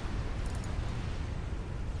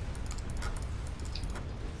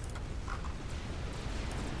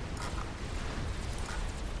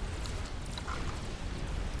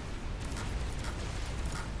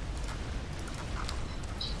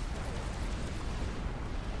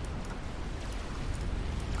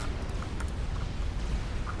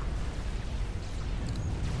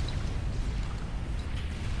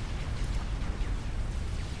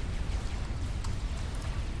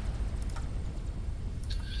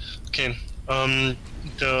 Okay,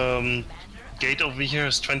 the gate over here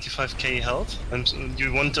is 25k health, and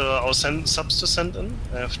you want our subs to send in?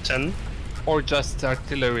 I have 10. Or just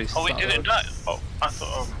artillery. Oh, we didn't die. Oh, I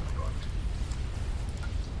thought.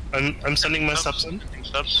 Oh, I'm sending my subs in.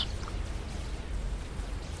 Subs.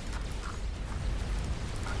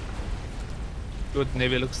 Good,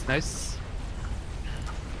 Navy looks nice.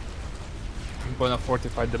 I'm gonna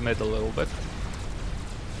fortify the middle a little bit.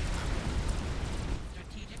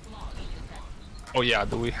 Strategic launch detected. Oh yeah,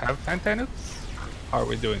 do we have anti-nukes? How are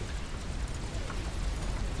we doing?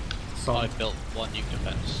 So I built one nuke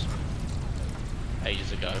defense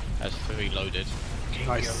ages ago, has 3 loaded.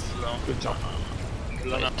 Nice, good job.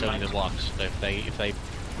 But it's only the one, so if they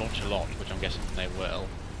launch a lot, which I'm guessing they will,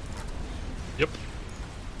 Yep.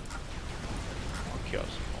 I'll kill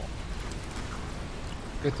some more.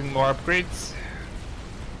 Getting more upgrades.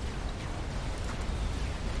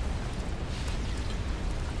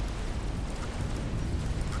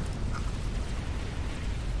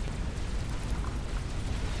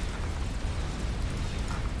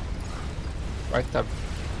 Right, I've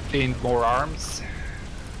gained more arms.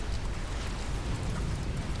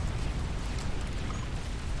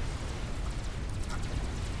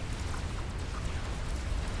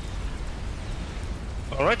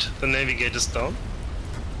 Alright, the navy gate is down.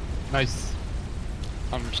 Nice.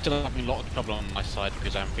 I'm still having a lot of trouble on my side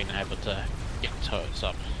because I haven't been able to get turrets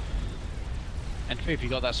up. Entropy, have you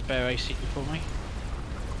got that spare AC for me?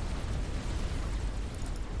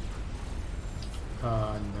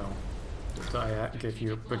 no. But I gave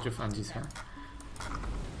you a bunch of NGs here.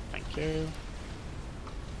 Thank you.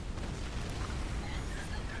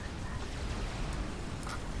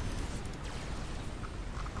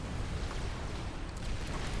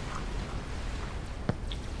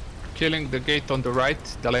 Killing the gate on the right,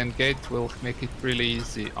 the land gate, will make it really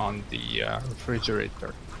easy on the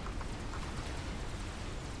refrigerator.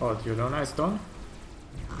 Oh, you don't know it's done?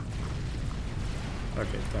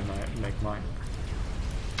 Okay, then I make mine.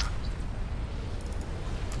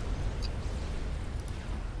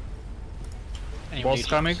 Any Boss regions?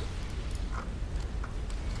 coming.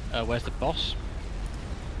 Where's the boss?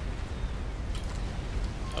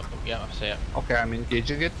 Oh, yeah, I see it. Okay, I'm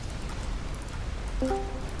engaging it.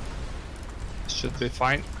 Should be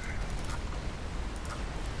fine.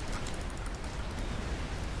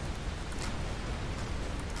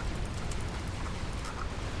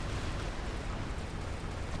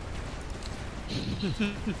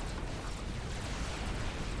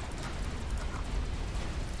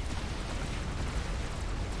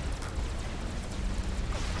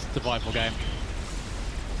 Survival game.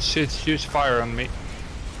 Shit, huge fire on me.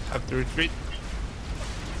 Have to retreat.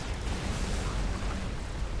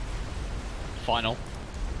 Final.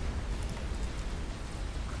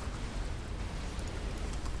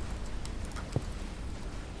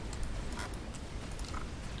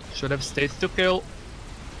 Should have stayed to kill.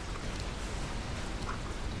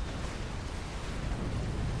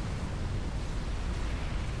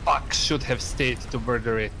 Fuck, should have stayed to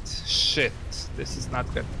murder it. Shit, this is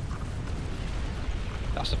not good.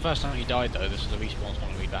 That's the first time you died though, this is the respawn's not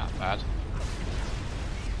gonna be that bad.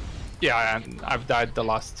 Yeah, and I've died the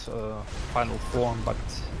last final form, but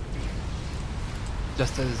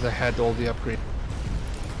just as I had all the upgrade.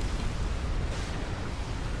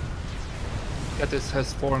 Catus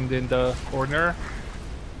has formed in the corner.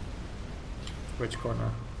 Which corner?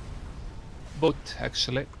 Both,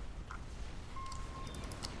 actually.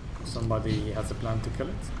 Somebody has a plan to kill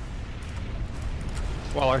it?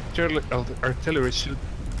 Well, artillery should.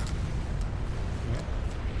 Yeah.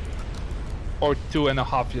 Or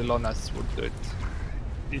 2.5 Yolonas would do it.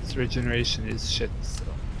 Its regeneration is shit, so.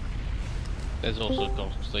 There's also of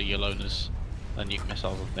course the Yolonas, the nuke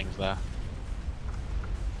missiles and things there.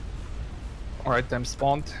 Alright, I'm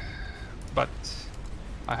spawned, but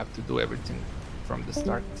I have to do everything from the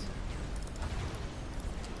start.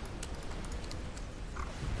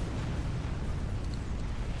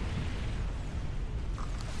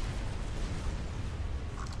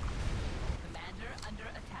 Commander under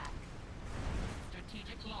attack.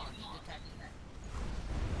 Strategic launch detected.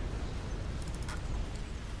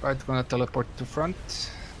 Right, gonna teleport to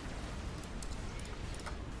front.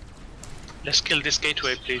 Let's kill this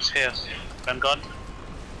gateway, please. Here, Vanguard.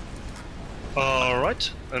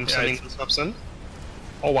 Alright, I'm Yeah, sending it's- the subs in.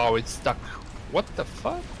 Oh wow, it's stuck. What the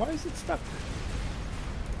fuck? Why is it stuck?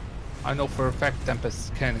 I know for a fact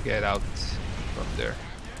Tempest can get out from there.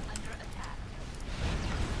 Commander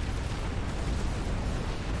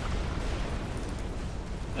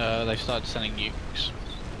under attack. They've started sending nukes.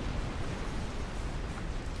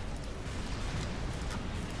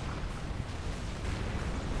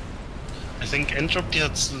 I think Entropy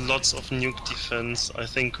has lots of nuke defense. I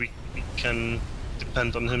think we can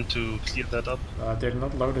depend on him to clear that up. They're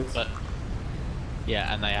not loaded. But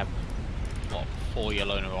yeah, and they have what, 4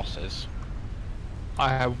 Yolona Rosses. I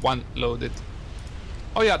have one loaded.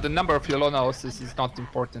 Oh yeah, the number of Yolona houses is not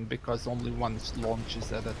important because only one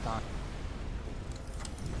launches at a time.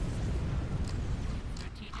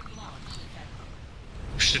 Strategic launch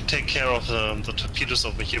detected. We should take care of the torpedoes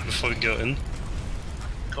over here before we go in.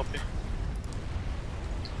 Copy.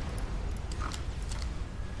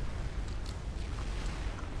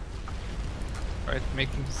 Right,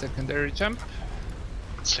 making the secondary jump.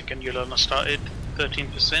 Second Yolona started.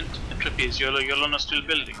 13%. Entropy is Yolona still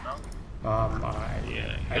building now?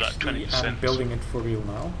 Yeah, you're like Actually, 20%. I'm building it for real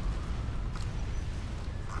now.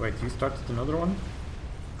 Wait, you started another one?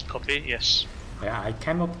 Copy. Yes. Yeah, I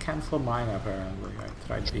cannot cancel mine apparently. I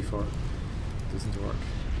tried before. It doesn't work.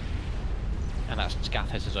 And that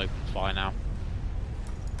Scathis is open fire now.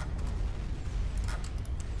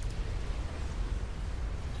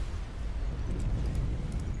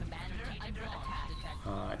 Commander under attack detected.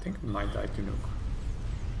 I think it might die to nuke.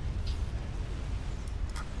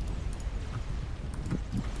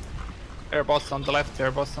 Airboss on the left,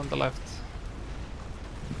 airboss on the left.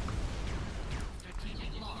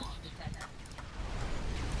 Strategic launch detected.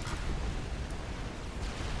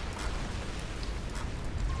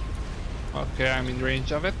 Okay, I'm in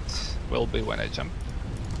range of it. Will be when I jump.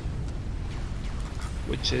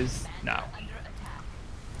 Which is now. Under attack.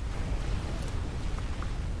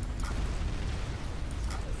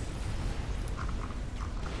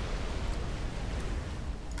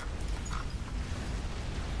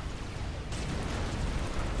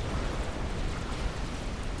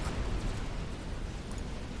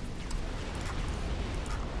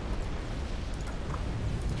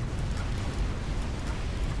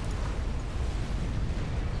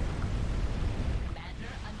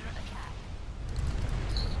 Commander under attack.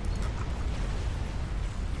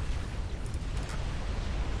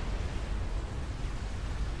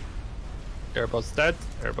 Airboss dead,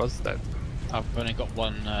 airboss dead. I've only got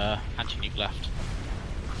one anti-nuke left.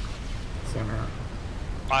 Same here.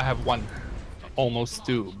 I have one. Almost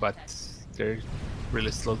two, but they're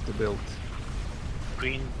really slow to build.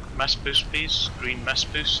 Green mass boost, please. Green mass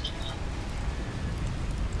boost.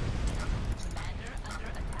 Commander under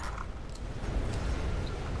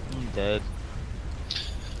attack. Dead.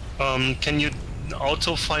 Can you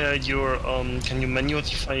auto fire your can you manually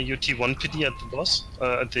fire your T1 PD at the boss?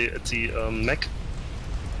 At the mech?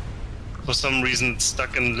 For some reason it's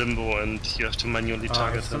stuck in limbo and you have to manually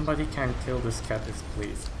target If it. somebody can kill this Catis,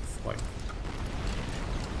 please. It's like...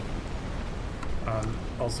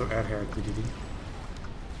 also air here, DDD.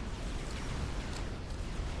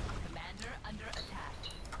 Commander under attack.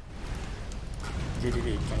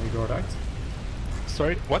 DDD, can you go right?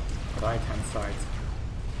 Sorry, what? Right hand side.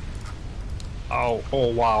 Oh,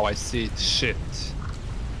 oh wow, I see it. Shit.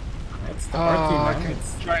 It's the I RT, man. can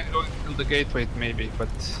It's... try and go through the gateway maybe, but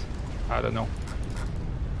I don't know.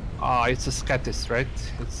 It's a Scatis, right?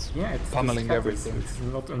 It's Yeah, it's pummeling this Catis, everything. It's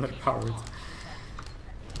not underpowered.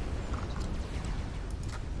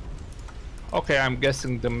 Okay, I'm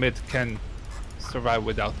guessing the mid can survive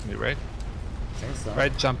without me, right? I think so.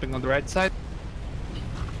 Right, jumping on the right side.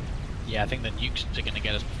 Yeah, I think the nukes are going to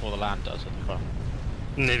get us before the land does at the front.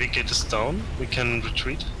 Navigate is down, we can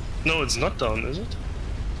retreat. No, it's not down, is it?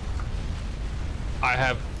 I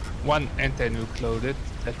have one anti-nuke loaded,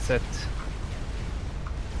 that's it.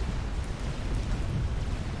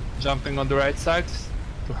 Jumping on the right side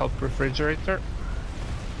to help refrigerator.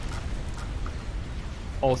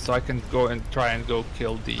 Also, I can go and try and go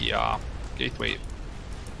kill the gateway.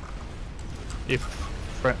 If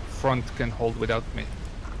front can hold without me.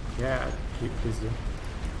 Yeah, please do.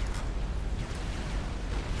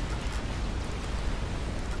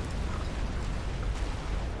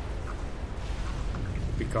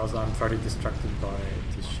 Because I'm very distracted by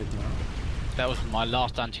this shit now. That was my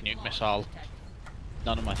last anti-nuke missile.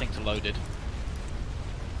 None of my things are loaded.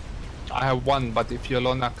 I have one, but if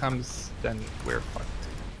Yolona comes, then we're fucked.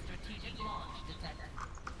 Strategic launch detected.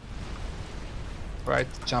 Right,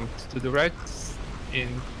 jumped to the right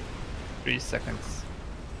in 3 seconds.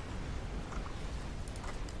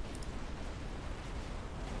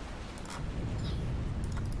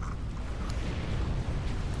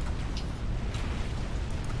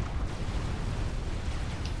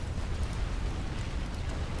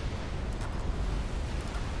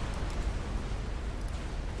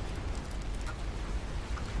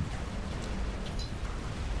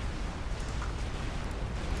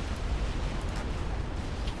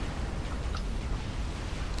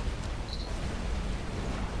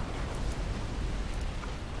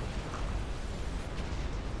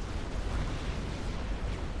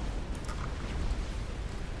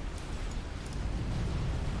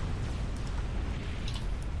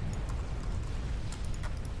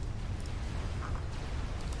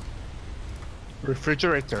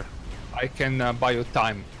 Refrigerator. I can buy you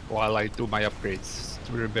time while I do my upgrades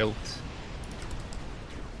to rebuild.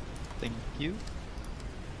 Thank you.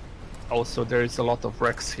 Also, there is a lot of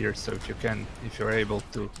wrecks here, so if you're able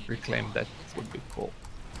to reclaim that, it would be cool.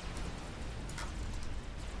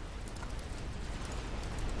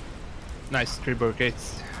 Nice trigger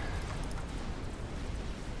gates.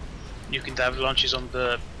 You can dive launches on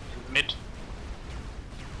the mid.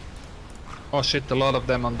 Oh shit, a lot of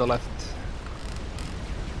them on the left.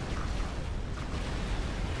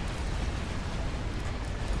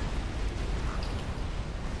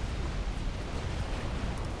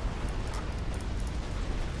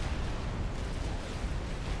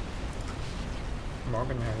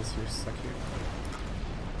 Morgan has your secure.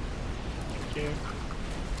 Thank you.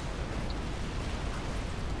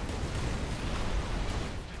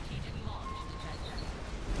 Strategic launch detected.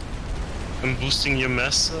 I'm boosting your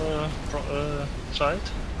mass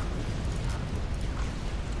flight.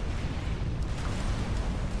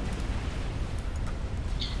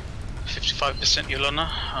 %, Yolana.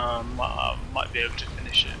 Might be able to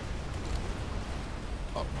finish it.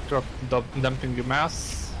 Oh, dumping your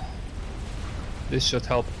mass. This should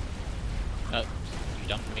help. You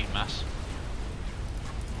don't need mass.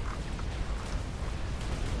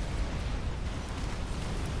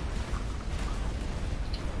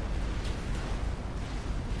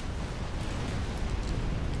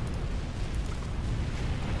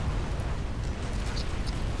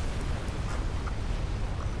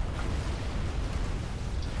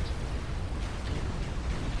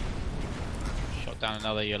 Shot down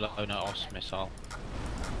another Yolona OS missile.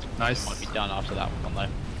 Nice. Might be done after that one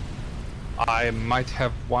though. I might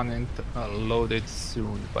have one loaded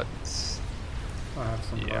soon, but I have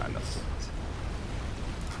some yeah, rockets. that's it.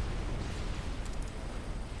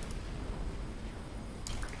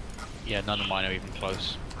 Yeah, none of mine are even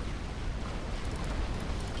close.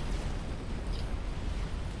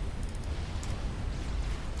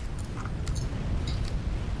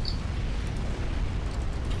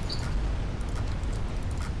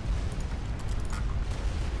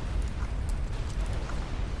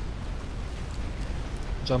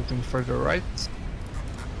 Jumping further right.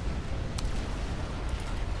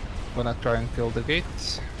 Gonna try and kill the gate.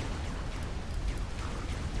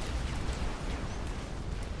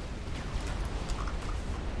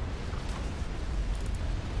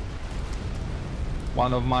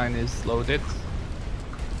 One of mine is loaded,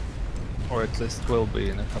 or at least will be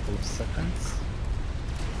in a couple of seconds.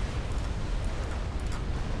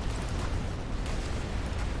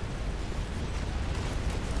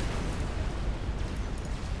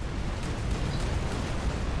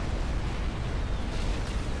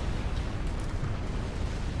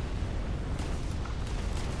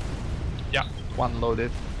 Yeah, one loaded.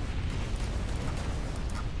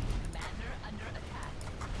 Commander under attack.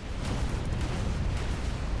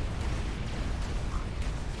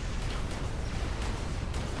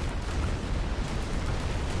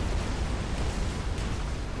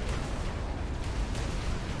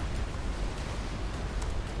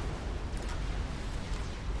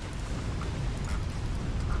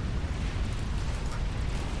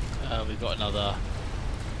 we've got another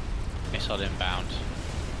missile inbound.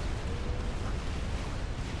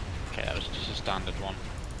 Okay, that was just a standard one.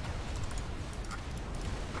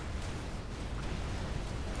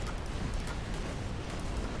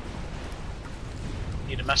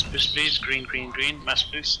 Need a mass boost, please. Green, green, green. Mass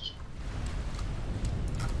boost.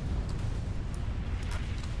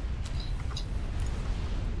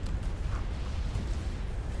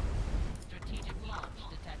 Strategic launch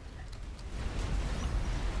detected.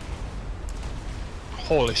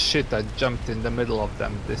 Holy shit, I jumped in the middle of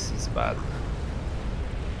them. This is bad.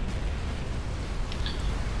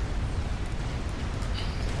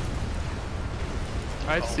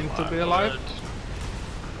 I seem to be alive.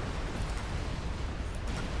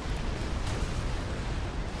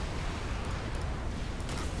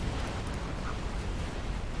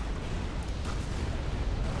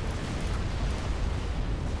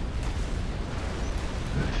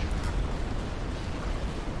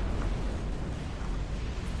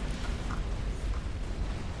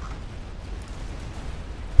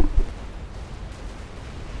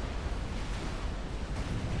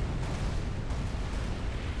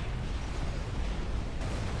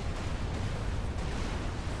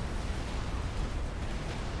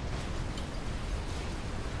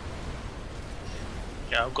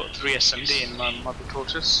 Yeah, I've got 3 SMD in my mother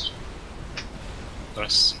tortoise.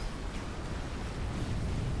 Nice.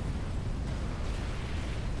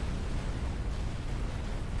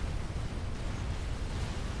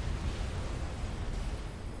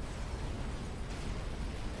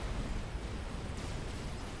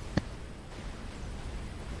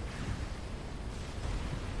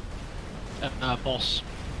 Boss.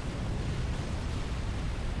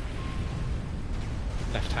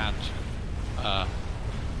 Left hand.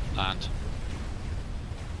 Land.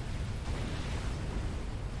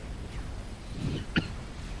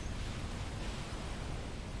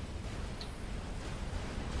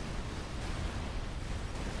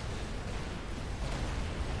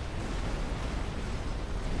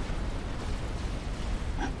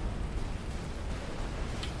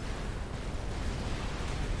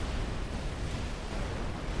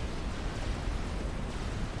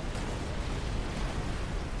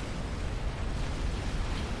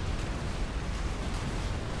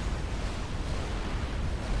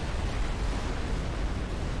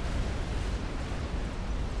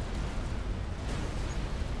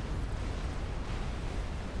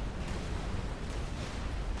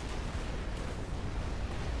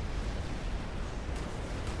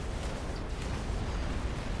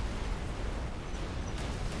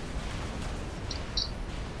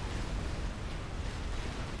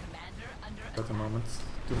 Commander under At the moment,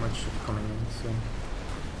 too much shit coming in, so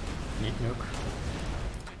need nuke.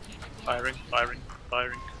 strategic Firing, firing,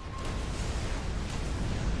 firing.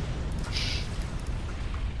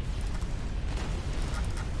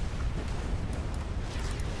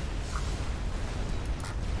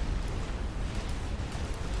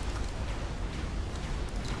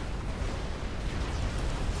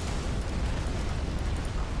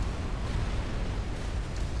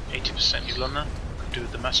 %, Ilona. Do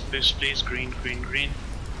the mass boost, please. Green, green, green.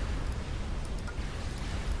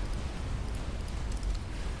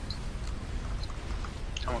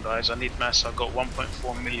 Come on, guys. I need mass. I've got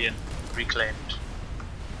 1.4 million reclaimed.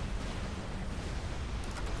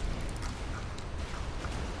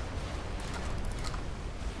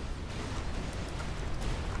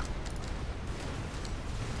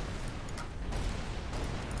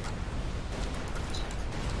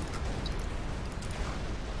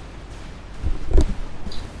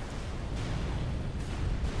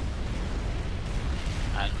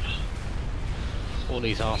 All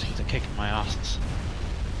these arties are kicking my ass.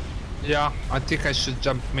 Yeah, I think I should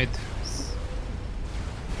jump mid.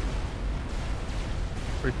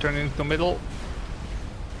 Returning to middle.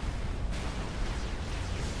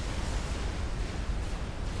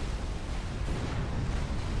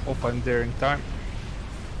 Hope I'm there in time.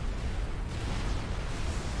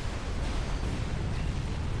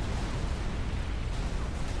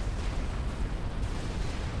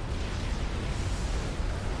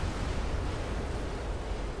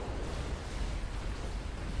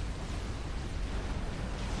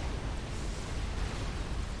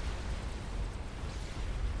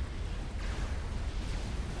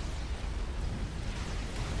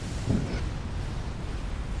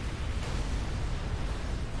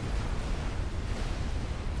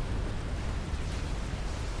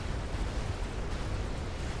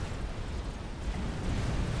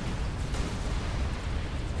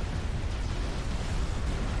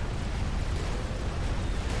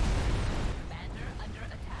 commander under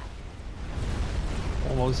attack.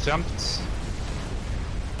 Almost jumped.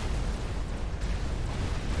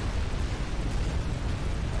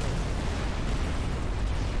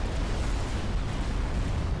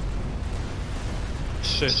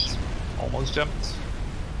 Shit. Almost jumped.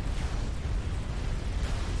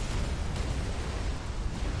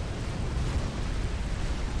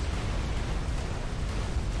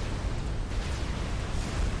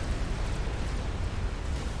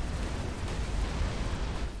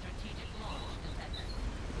 Strategic launch detected.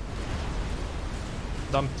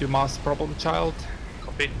 Dumped your mouse problem child.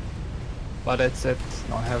 Copy. But that's it.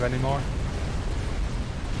 Don't have any more.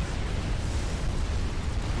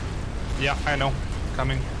 Yeah, I know.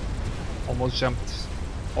 Coming. Almost jumped.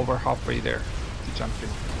 Over halfway there to jump in.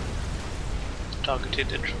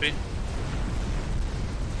 Targeted entropy.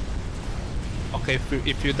 Okay,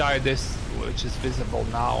 if you die this, which is visible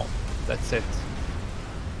now, that's it.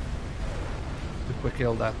 If we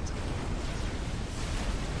kill that.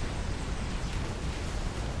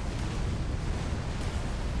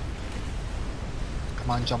 Come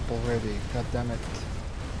on, jump already. God damn it.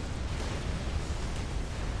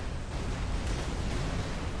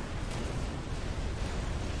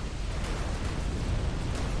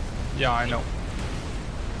 Yeah, I know.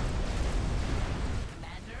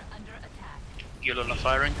 Commander under attack. Yellow not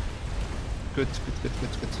firing. Good.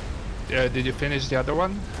 Did you finish the other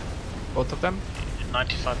one? Both of them?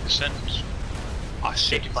 95%. Ah,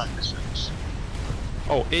 shit. 85%.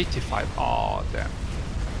 Oh, 85. Oh, damn.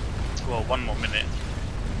 Well, 1 more minute.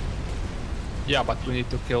 Yeah, but we need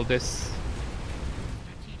to kill this.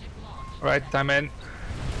 Strategic launch. Right, I'm in.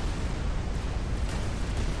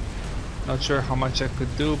 Not sure how much I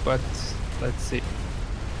could do, but let's see.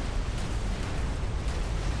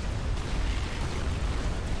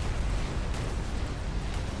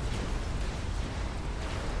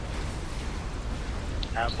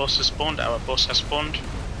 Our boss has spawned. Our boss has spawned.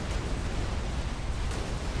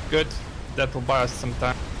 Good. That will buy us some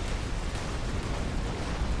time.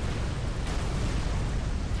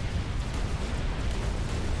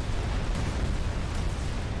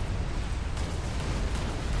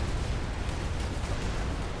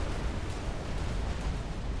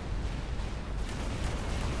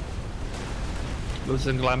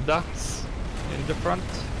 Losing lambdas in the front.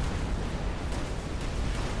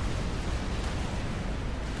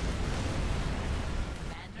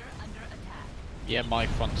 Commander under attack. Yeah, my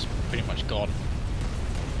front's pretty much gone.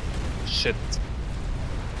 Shit.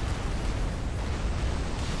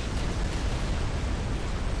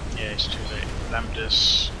 Yeah, it's too late.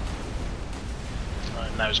 Lambdas.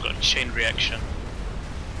 Now he's got a chain reaction.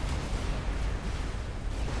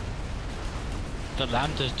 Do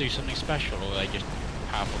Lambdas do something special, or are they just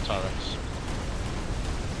powerful turrets?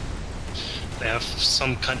 They have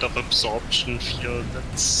some kind of absorption field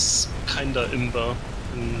that's kinda imber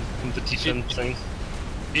in the defense thing.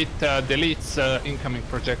 It deletes incoming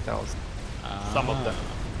projectiles. Some of them.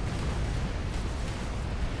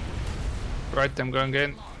 Right, I'm going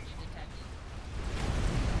in. Launch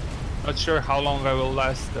detected. Not sure how long I will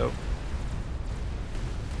last though.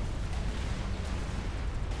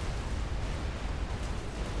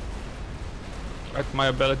 Right, my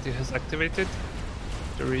ability has activated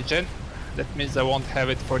the regen. That means I won't have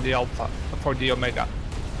it for the alpha, for the omega.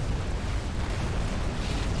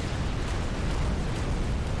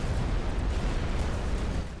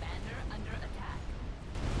 Commander under attack.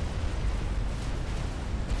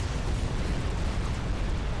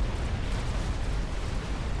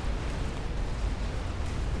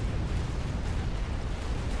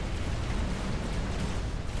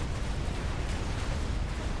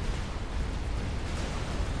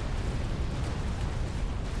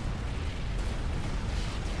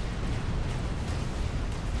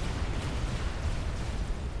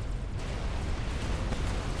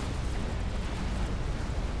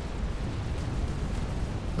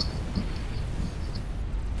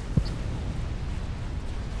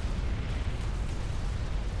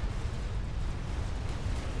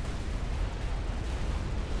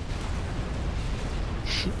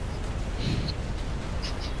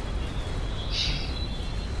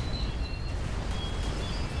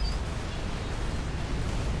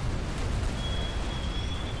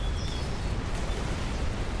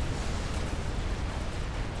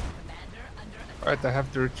 Commander under attack. Right, I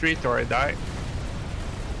have to retreat or I die.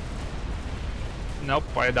 Nope,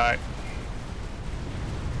 I die.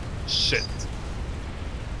 Shit.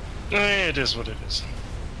 It is what it is.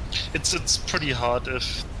 It's pretty hard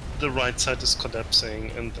if the right side is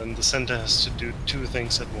collapsing and then the center has to do two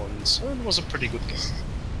things at once. So it was a pretty good game.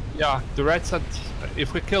 Yeah, the right side,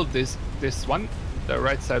 if we killed this one, the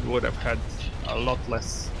right side would have had a lot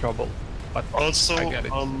less trouble. But Also, I get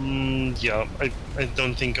it. yeah, I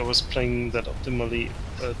don't think I was playing that optimally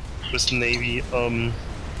with Navy.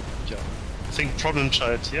 Yeah, I think Problem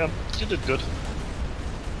Child, yeah, you did good.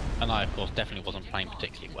 And I, of course, definitely wasn't playing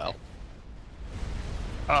particularly well.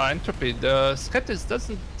 Entropy, the Scatis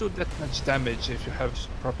doesn't do that much damage if you have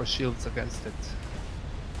proper shields against it.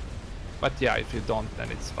 But yeah, if you don't,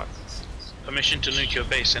 then it's fucked. Permission to nuke your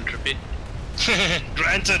base, Entropy.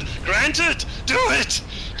 Granted! Granted! Do it!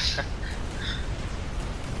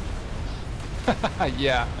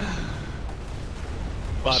 Yeah.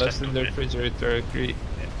 What's But us that in the to me? refrigerator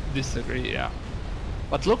disagree, yeah.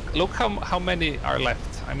 But look how many are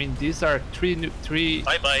left. I mean, these are three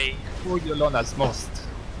Bye bye. 4 Yolonas most,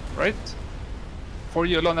 right? 4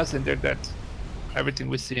 Yolonas and they're dead. Everything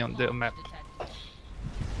we see on the map.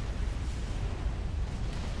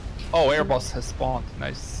 Oh, Airboss has spawned.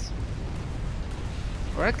 Nice.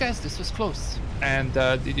 Alright guys, this was close. And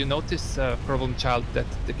did you notice, Problem Child, that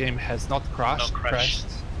the game has not crashed? Not crashed.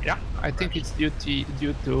 Yeah, I think it's due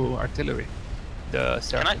to artillery. The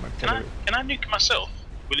Seraphim artillery. Can I nuke myself?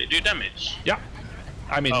 Will it do damage? Yeah.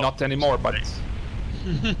 I mean, Oh, not anymore, but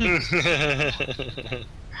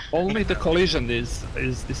only the collision is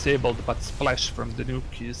disabled, but splash from the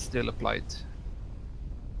nuke is still applied.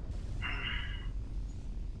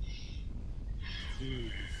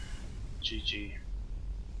 GG.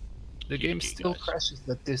 The game GG, still guys. crashes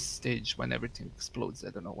at this stage when everything explodes. I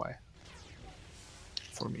don't know why.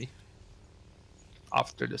 For me.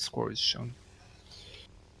 After the score is shown.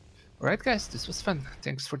 Alright guys, this was fun.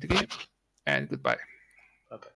 Thanks for the game. And goodbye. Bye bye.